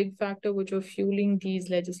 they're the big factor which are fueling these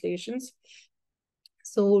legislations.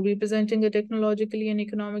 So representing a technologically and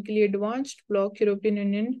economically advanced bloc, European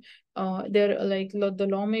Union, they're like the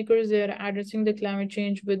lawmakers, they're addressing the climate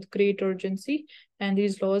change with great urgency. And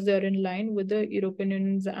these laws, they're in line with the European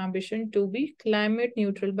Union's ambition to be climate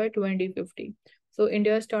neutral by 2050. So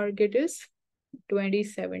India's target is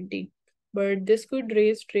 2070. But this could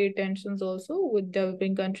raise trade tensions also with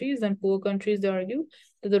developing countries and poor countries. They argue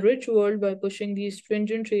that the rich world, by pushing these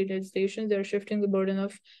stringent trade legislations, they're shifting the burden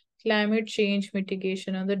of climate change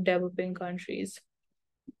mitigation on the developing countries.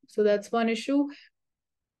 So that's one issue.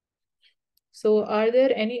 So are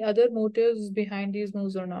there any other motives behind these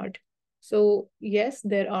moves or not? So yes,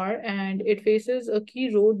 there are, and it faces a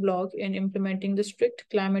key roadblock in implementing the strict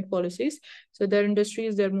climate policies. So their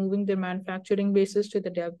industries, they're moving their manufacturing bases to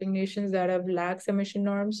the developing nations that have lax emission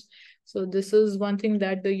norms. So this is one thing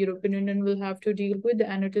that the European Union will have to deal with,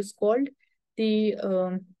 and it is called the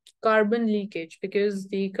carbon leakage, because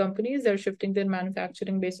the companies are shifting their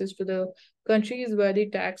manufacturing bases to the countries where the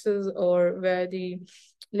taxes or where the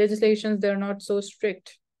legislations, they're not so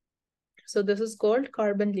strict. So this is called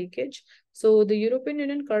carbon leakage. So the European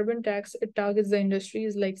Union carbon tax, it targets the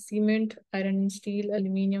industries like cement, iron and steel,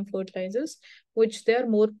 aluminium, fertilizers, which they are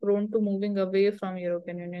more prone to moving away from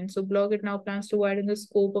European Union. So Bloc, it now plans to widen the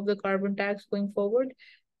scope of the carbon tax going forward,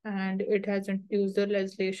 and it has introduced the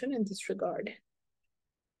legislation in this regard.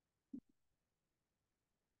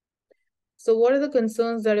 So what are the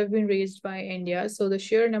concerns that have been raised by India? So the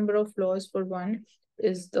sheer number of laws, for one,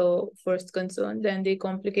 is the first concern. Then they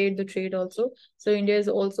complicate the trade also. So India is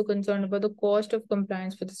also concerned about the cost of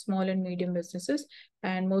compliance for the small and medium businesses.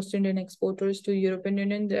 And most Indian exporters to European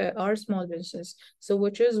Union, there are small businesses. So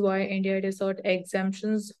which is why India has sought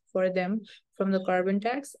exemptions for them from the carbon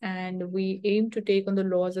tax. And we aim to take on the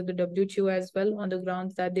laws of the WTO as well on the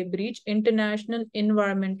grounds that they breach international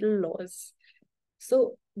environmental laws.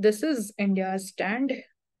 So this is India's stand.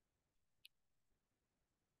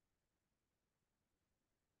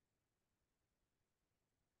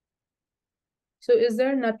 So is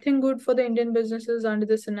there nothing good for the Indian businesses under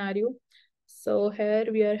this scenario? So here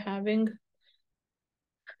we are having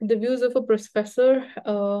the views of a professor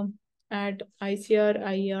at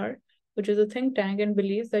ICR, which is a think tank, and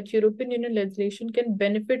believes that European Union legislation can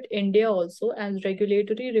benefit India also, as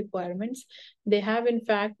regulatory requirements, they have in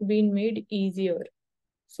fact been made easier.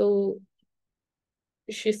 So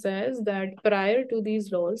she says that prior to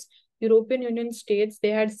these laws, European Union states, they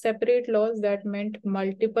had separate laws that meant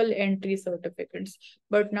multiple entry certificates.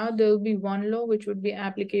 But now there will be one law which would be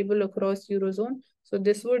applicable across Eurozone. So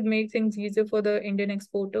this would make things easier for the Indian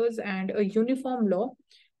exporters, and a uniform law.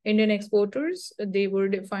 Indian exporters, they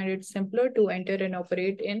would find it simpler to enter and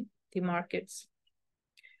operate in the markets.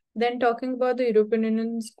 Then talking about the European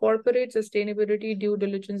Union's Corporate Sustainability Due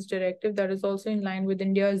Diligence Directive, that is also in line with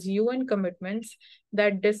India's UN commitments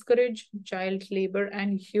that discourage child labor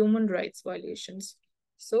and human rights violations.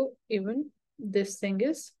 So even this thing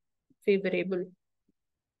is favorable.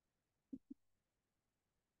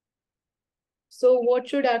 So what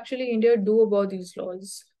should actually India do about these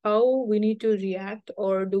laws? How we need to react,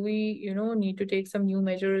 or do we, need to take some new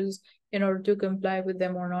measures in order to comply with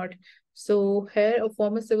them or not? So here, a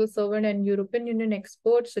former civil servant and European Union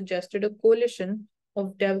expert suggested a coalition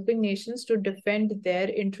of developing nations to defend their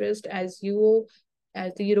interest as the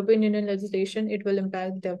European Union legislation, it will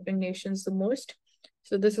impact developing nations the most.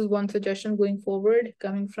 So this is one suggestion going forward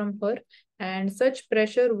coming from her. And such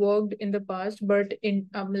pressure worked in the past, but in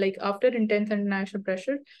like after intense international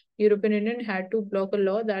pressure, European Union had to block a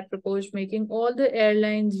law that proposed making all the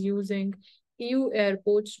airlines using EU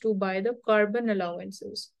airports to buy the carbon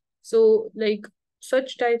allowances. So like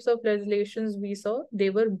such types of legislations we saw, they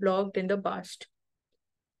were blocked in the past.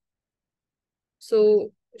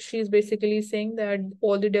 So she's basically saying that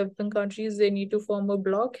all the developing countries, they need to form a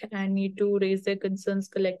bloc and need to raise their concerns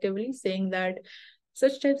collectively, saying that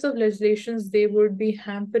such types of legislations, they would be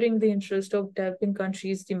hampering the interest of developing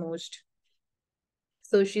countries the most.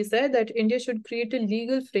 So she said that India should create a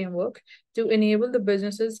legal framework to enable the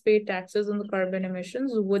businesses pay taxes on the carbon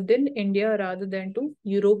emissions within India rather than to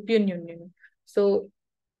European Union. So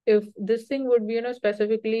if this thing would be,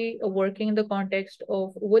 specifically working in the context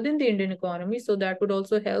of within the Indian economy, so that would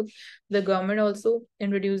also help the government also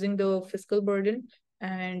in reducing the fiscal burden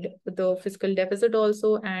and the fiscal deficit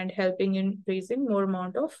also, and helping in raising more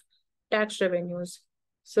amount of tax revenues.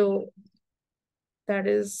 So that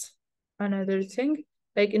is another thing.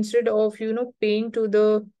 Like instead of, paying to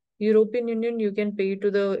the European Union, you can pay to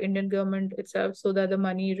the Indian government itself so that the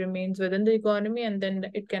money remains within the economy and then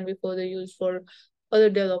it can be further used for other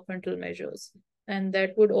developmental measures. And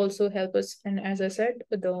that would also help us. And as I said,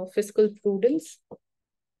 the fiscal prudence.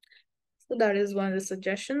 So that is one of the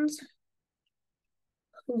suggestions.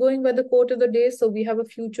 Going by the quote of the day, so we have a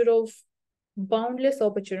future of boundless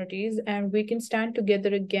opportunities and we can stand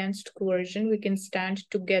together against coercion. We can stand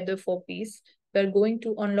together for peace. We're going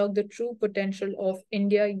to unlock the true potential of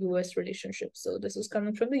India-US relationship. So this is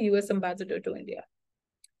coming from the US ambassador to India.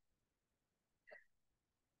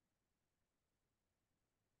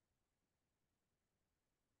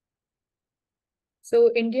 So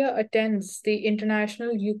India attends the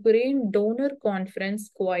International Ukraine Donor Conference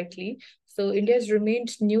quietly. So India has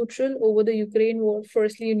remained neutral over the Ukraine war.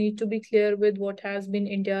 Firstly, you need to be clear with what has been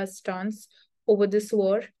India's stance over this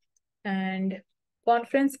war. And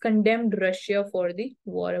conference condemned Russia for the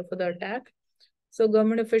war, for the attack. So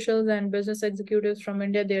government officials and business executives from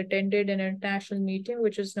India, they attended an international meeting,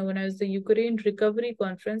 which is known as the Ukraine Recovery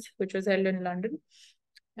Conference, which was held in London.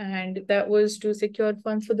 And that was to secure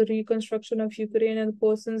funds for the reconstruction of Ukraine, and the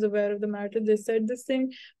persons aware of the matter, they said this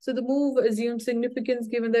thing. So the move assumed significance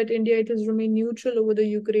given that India, it has remained neutral over the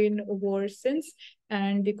Ukraine war since,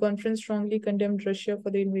 and the conference strongly condemned Russia for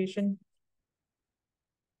the invasion.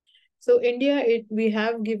 So India, we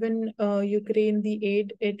have given Ukraine the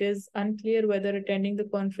aid. It is unclear whether attending the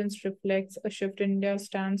conference reflects a shift in India's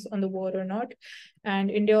stance on the war or not. And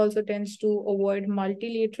India also tends to avoid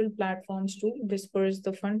multilateral platforms to disperse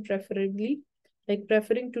the fund, preferably, like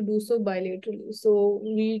preferring to do so bilaterally. So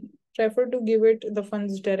we prefer to give it the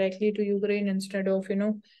funds directly to Ukraine instead of,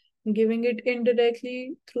 giving it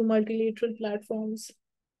indirectly through multilateral platforms.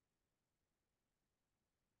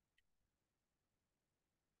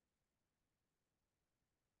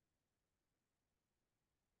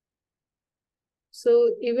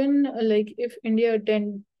 So even like if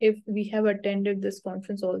we have attended this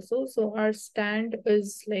conference also, so our stand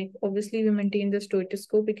is like obviously we maintain the status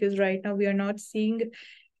quo because right now we are not seeing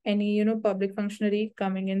any public functionary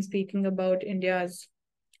coming and speaking about India's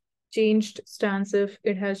changed stance, if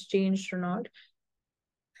it has changed or not.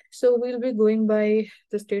 So we'll be going by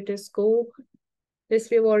the status quo.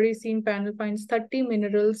 This we have already seen panel finds 30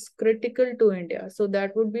 minerals critical to India. So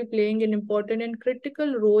that would be playing an important and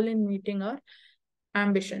critical role in meeting our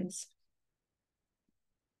ambitions.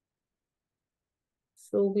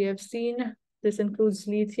 So we have seen this includes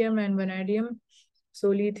lithium and vanadium. So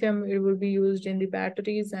lithium, it will be used in the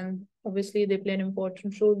batteries, and obviously they play an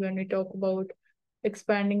important role when we talk about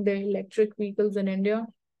expanding the electric vehicles in India.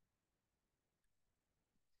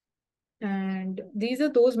 And these are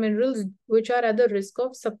those minerals which are at the risk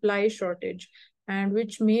of supply shortage and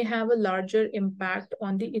which may have a larger impact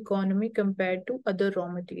on the economy compared to other raw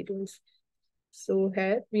materials. So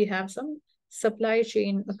here we have some supply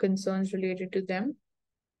chain concerns related to them.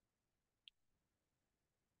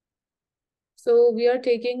 So we are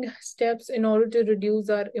taking steps in order to reduce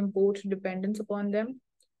our import dependence upon them.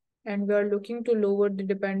 And we are looking to lower the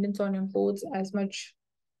dependence on imports as much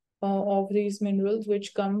of these minerals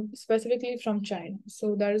which come specifically from China.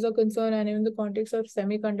 So that is a concern. And in the context of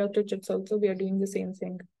semiconductor chips also, we are doing the same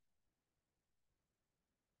thing.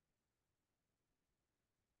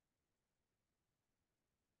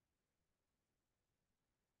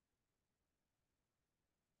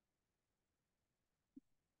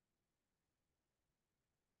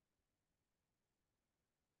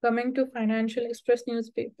 Coming to Financial Express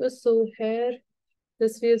newspapers, so here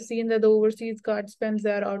this we have seen that the overseas card spends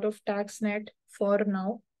are out of tax net for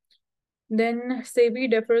now. Then SEBI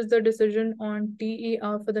defers the decision on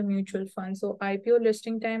TER for the mutual fund. So IPO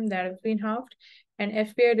listing time that has been halved, and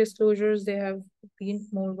FPI disclosures they have been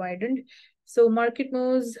more widened. So market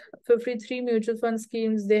moves 53 mutual fund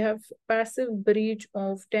schemes. They have passive breach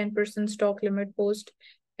of 10% stock limit post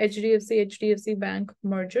HDFC Bank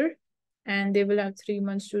merger, and they will have 3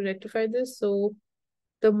 months to rectify this. So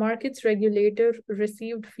the markets regulator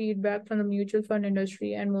received feedback from the mutual fund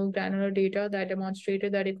industry and more granular data that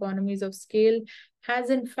demonstrated that economies of scale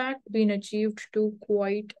has in fact been achieved to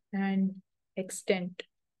quite an extent.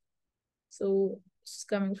 So it's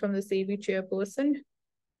coming from the SEBI chairperson.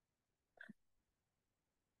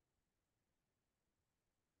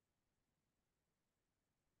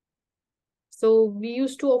 So we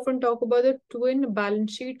used to often talk about the twin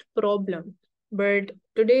balance sheet problem, but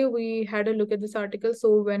today we had a look at this article.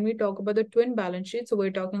 So when we talk about the twin balance sheet, so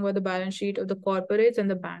we're talking about the balance sheet of the corporates and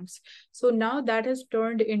the banks. So now that has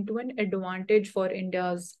turned into an advantage for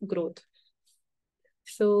India's growth.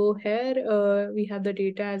 So here we have the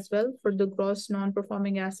data as well for the gross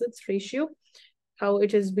non-performing assets ratio, how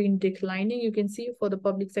it has been declining. You can see for the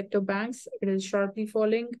public sector banks, it is sharply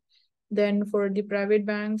falling. Then for the private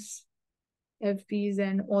banks, FPs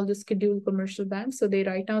and all the scheduled commercial banks. So they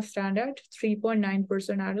right now stand at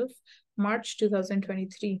 3.9% out of March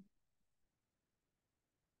 2023.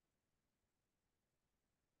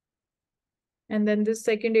 And then this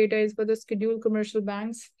second data is for the scheduled commercial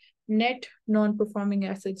banks net non-performing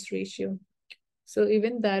assets ratio. So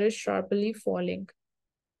even that is sharply falling.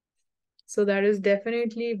 So that is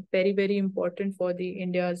definitely very, very important for the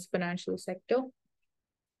India's financial sector.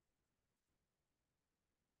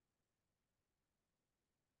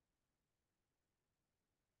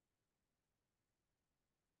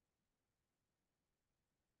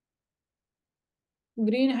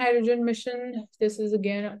 Green hydrogen mission. This is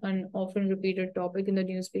again an often repeated topic in the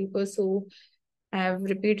newspaper. So I have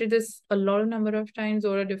repeated this a lot of number of times.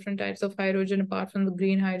 Or different types of hydrogen apart from the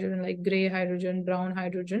green hydrogen, like gray hydrogen, brown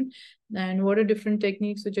hydrogen, and what are different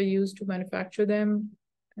techniques which are used to manufacture them,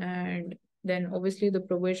 and then obviously the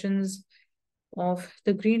provisions of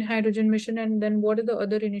the green hydrogen mission, and then what are the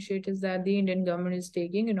other initiatives that the Indian government is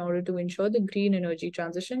taking in order to ensure the green energy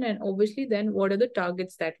transition, and obviously then what are the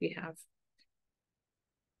targets that we have.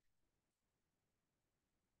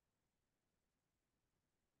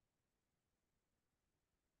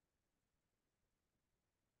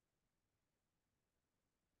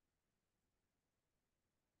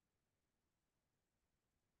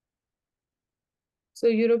 So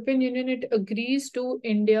European Union, it agrees to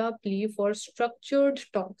India plea for structured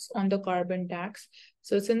talks on the carbon tax.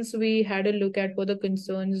 So since we had a look at what the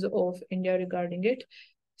concerns of India regarding it,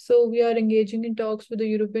 so we are engaging in talks with the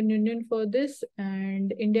European Union for this,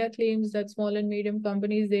 and India claims that small and medium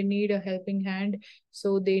companies, they need a helping hand.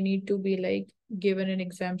 So they need to be like given an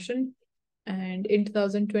exemption. And in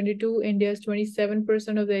 2022, India's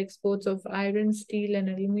 27% of the exports of iron, steel, and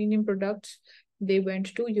aluminum products, they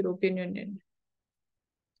went to European Union.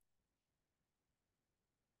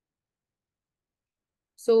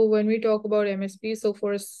 So when we talk about MSP, so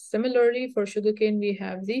for similarly for sugarcane, we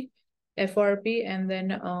have the FRP, and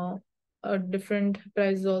then a different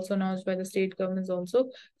price is also announced by the state governments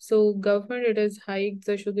also. So government, it has hiked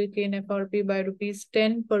the sugarcane FRP by rupees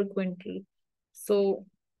 10 per quintal. So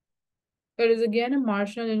it is again a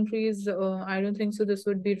marginal increase. I don't think so. This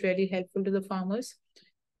would be really helpful to the farmers.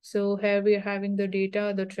 So here we are having the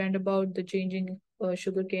data, the trend about the changing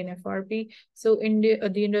sugarcane FRP. So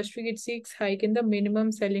the industry, it seeks hike in the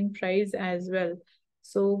minimum selling price as well.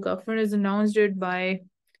 So government has announced it by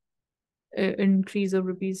increase of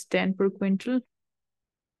rupees 10 per quintal.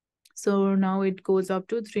 So now it goes up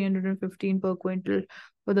to 315 per quintal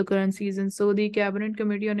for the current season. So the Cabinet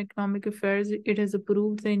Committee on Economic Affairs, it has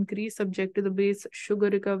approved the increase subject to the base sugar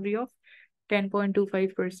recovery of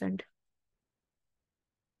 10.25%.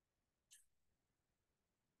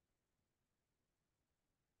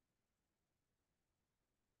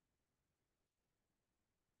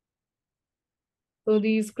 So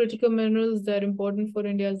these critical minerals, they're important for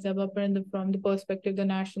India's development from the perspective of the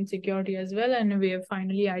national security as well. And we have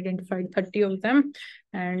finally identified 30 of them.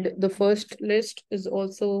 And the first list is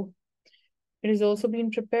also, it has also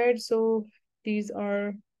been prepared. So these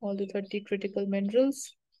are all the 30 critical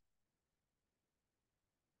minerals.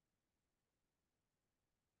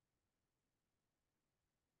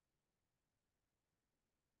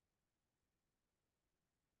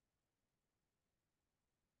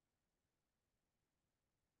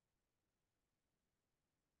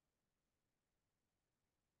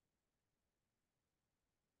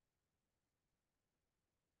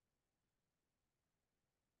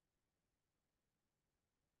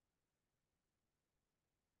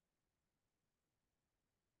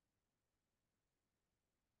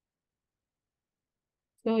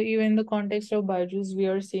 So even in the context of Byju's, we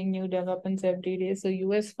are seeing new developments every day. So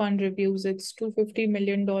US fund reviews its $250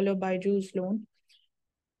 million Byju's loan,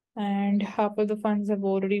 and half of the funds have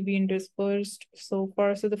already been dispersed so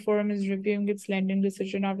far. So the firm is reviewing its lending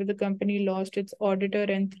decision after the company lost its auditor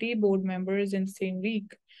and three board members in the same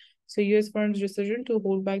week. So US firm's decision to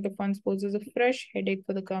hold back the funds poses a fresh headache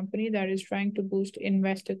for the company that is trying to boost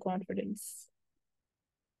investor confidence.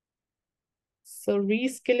 So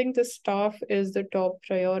reskilling the staff is the top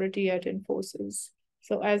priority at Infosys.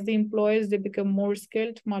 So as the employees, they become more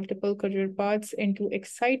skilled, multiple career paths into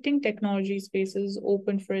exciting technology spaces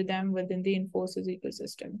open for them within the Infosys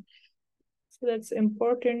ecosystem. So that's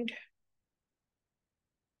important.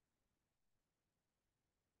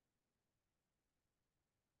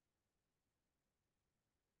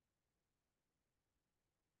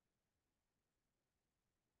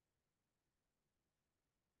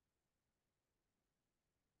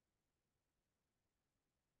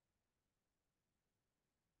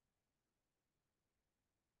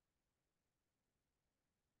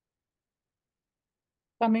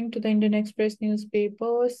 Coming to the Indian Express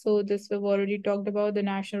newspaper. So this we've already talked about the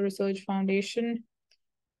National Research Foundation.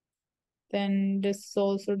 Then this is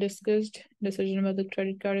also discussed. Decision about the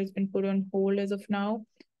credit card has been put on hold as of now.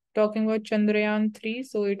 Talking about Chandrayaan 3,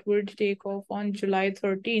 so it would take off on July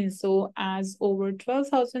 13th. So as over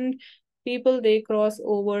 12,000 people they cross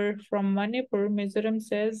over from Manipur, Mizoram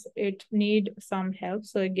says it need some help.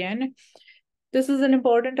 So again, this is an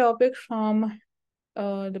important topic from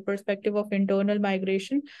the perspective of internal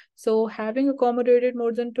migration. So, having accommodated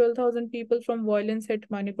more than 12,000 people from violence hit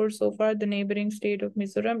Manipur so far, the neighboring state of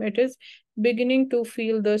Mizoram, it is beginning to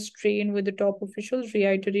feel the strain with the top officials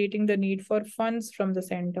reiterating the need for funds from the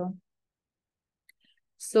center.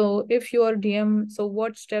 So, if you are DM, so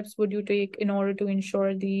what steps would you take in order to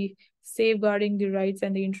ensure the safeguarding the rights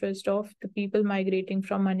and the interest of the people migrating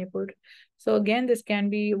from Manipur? So, again, this can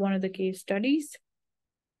be one of the case studies.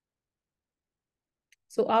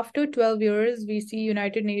 So after 12 years, we see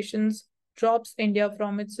United Nations drops India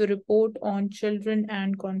from its report on children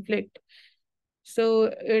and conflict.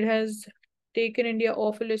 So it has taken India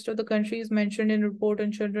off a list of the countries mentioned in report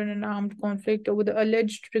on children and armed conflict over the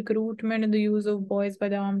alleged recruitment and the use of boys by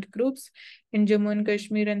the armed groups in Jammu and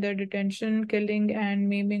Kashmir and their detention, killing and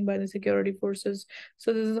maiming by the security forces.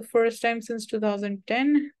 So this is the first time since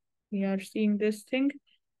 2010 we are seeing this thing.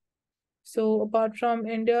 So apart from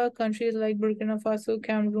India, countries like Burkina Faso,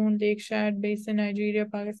 Cameroon, Lake Chad, Basin, Nigeria,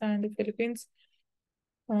 Pakistan, and the Philippines,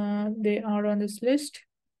 they are on this list.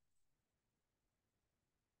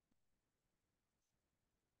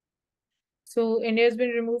 So India has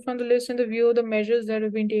been removed from the list in the view of the measures that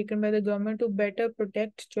have been taken by the government to better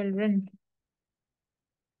protect children.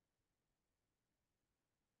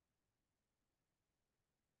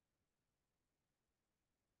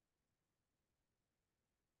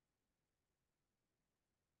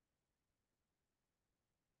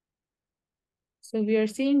 So we are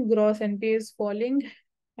seeing gross NPAs falling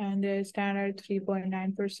and they stand at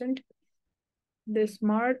 3.9% this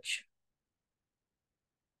March.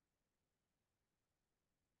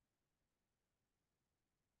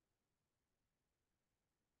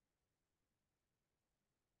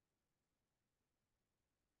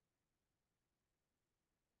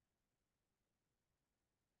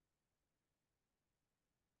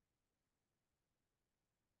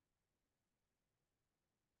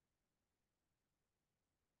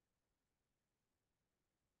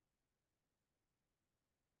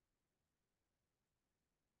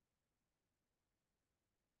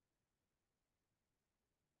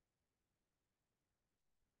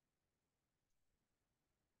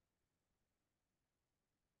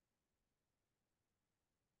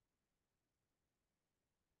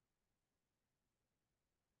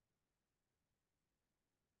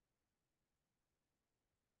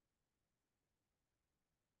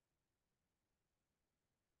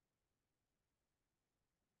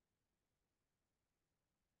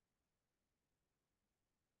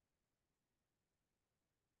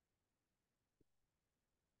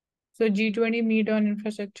 So G20 meet on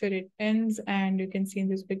infrastructure, it ends, and you can see in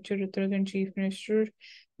this picture Uttarakhand and Chief Minister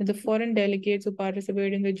with the foreign delegates who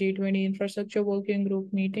participate in the G20 infrastructure working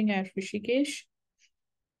group meeting at Rishikesh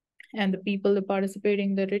and the people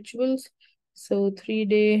participating in the rituals. So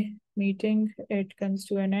 3-day meeting, it comes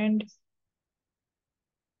to an end.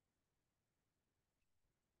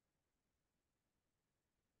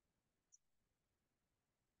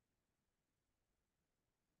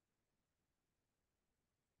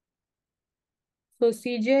 So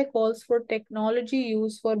CJ calls for technology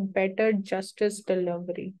use for better justice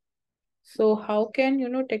delivery. So how can,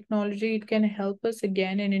 technology, it can help us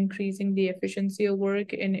again in increasing the efficiency of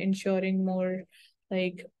work, in ensuring more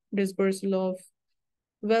like dispersal of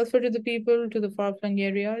welfare to the people, to the far-flung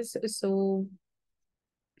areas. So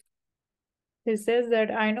he says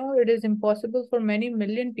that I know it is impossible for many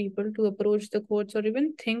million people to approach the courts or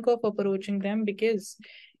even think of approaching them, because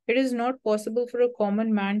it is not possible for a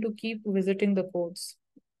common man to keep visiting the courts.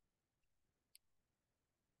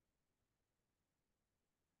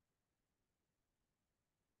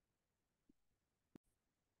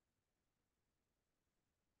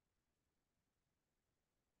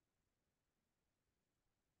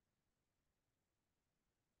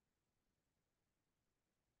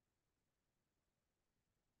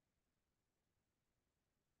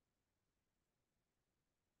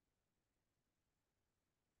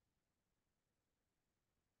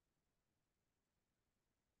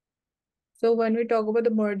 So when we talk about the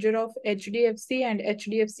merger of HDFC and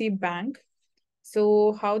HDFC Bank,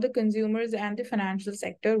 so how the consumers and the financial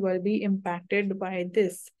sector will be impacted by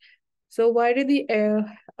this. So why did the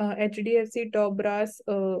HDFC top brass,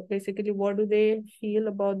 basically, what do they feel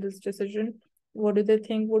about this decision? What do they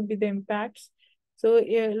think would be the impacts? So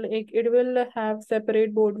yeah, like it will have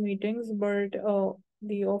separate board meetings, but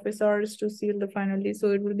the officers to seal the finally. So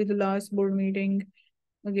it will be the last board meeting.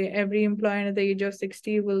 Okay, every employee at the age of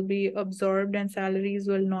 60 will be absorbed and salaries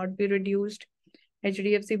will not be reduced.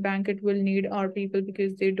 HDFC Bank, it will need our people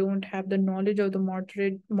because they don't have the knowledge of the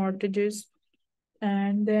mortgages.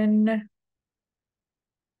 And then,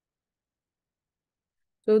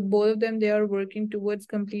 so both of them, they are working towards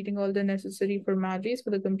completing all the necessary formalities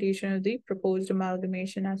for the completion of the proposed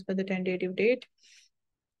amalgamation as per the tentative date.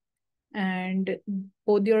 And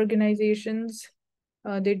both the organizations,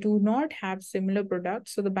 they do not have similar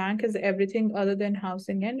products. So the bank is everything other than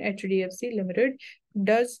housing, and HDFC Limited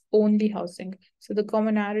does only housing. So the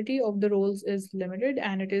commonality of the roles is limited,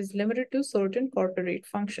 and it is limited to certain corporate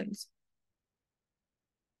functions.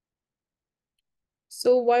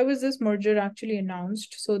 So why was this merger actually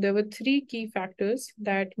announced? So there were three key factors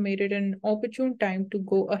that made it an opportune time to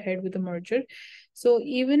go ahead with the merger. So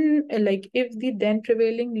even like if the then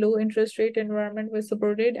prevailing low interest rate environment was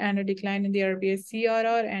supported, and a decline in the RBI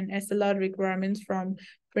CRR and SLR requirements from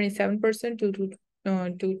 27% to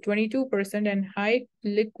 22%, and high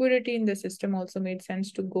liquidity in the system also made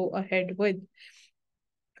sense to go ahead with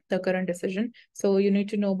the current decision. So you need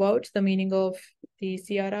to know about the meaning of the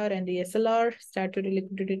CRR and the SLR, statutory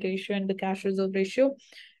liquidity ratio, and the cash reserve ratio.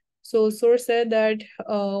 So source said that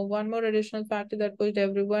one more additional factor that pushed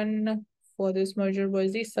everyone for this merger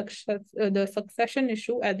was the succession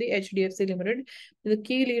issue at the HDFC Limited. The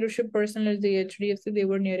key leadership personnel at the HDFC, they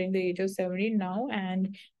were nearing the age of 70 now,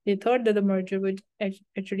 and they thought that the merger with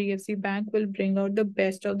HDFC Bank will bring out the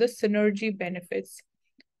best of the synergy benefits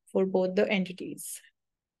for both the entities.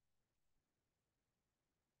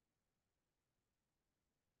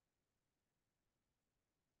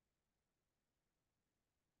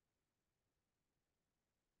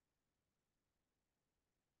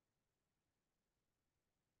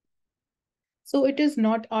 So it is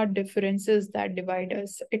not our differences that divide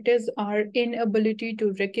us. It is our inability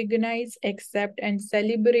to recognize, accept, and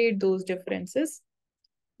celebrate those differences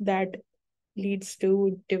that leads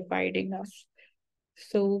to dividing us.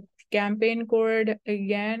 So campaign code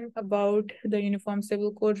again about the Uniform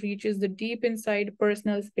Civil Code reaches the deep inside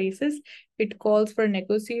personal spaces. It calls for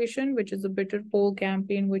negotiation, which is a bitter poll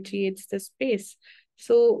campaign which creates the space.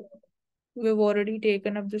 So we've already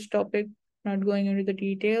taken up this topic, not going into the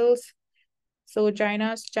details. So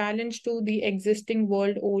China's challenge to the existing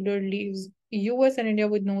world order leaves US and India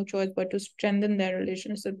with no choice but to strengthen their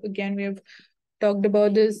relationship. Again, we have talked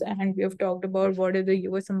about this, and we have talked about what the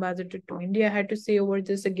US ambassador to India had to say over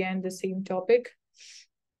this, again, the same topic.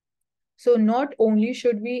 So not only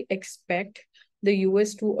should we expect the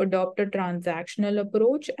US to adopt a transactional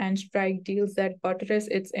approach and strike deals that buttress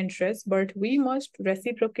its interests, but we must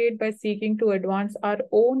reciprocate by seeking to advance our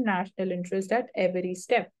own national interest at every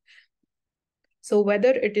step. So whether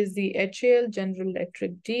it is the HAL General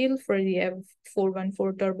Electric deal for the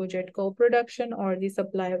F414 turbojet co-production, or the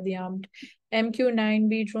supply of the armed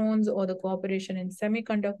MQ-9B drones, or the cooperation in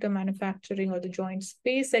semiconductor manufacturing, or the joint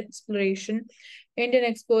space exploration, Indian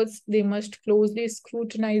experts, they must closely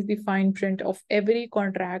scrutinize the fine print of every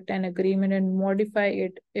contract and agreement and modify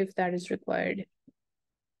it if that is required.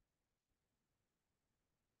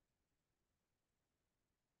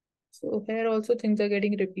 So here also things are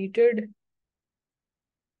getting repeated.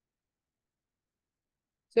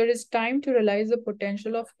 So it is time to realize the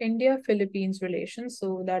potential of India-Philippines relations.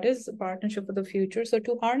 So that is a partnership for the future. So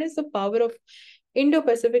to harness the power of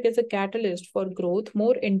Indo-Pacific is a catalyst for growth.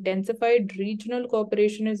 More intensified regional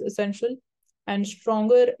cooperation is essential, and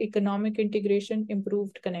stronger economic integration,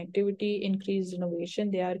 improved connectivity, increased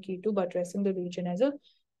innovation, they are key to buttressing the region as a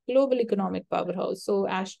global economic powerhouse. So,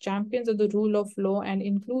 as champions of the rule of law and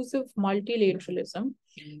inclusive multilateralism,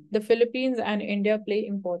 the Philippines and India play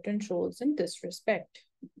important roles in this respect.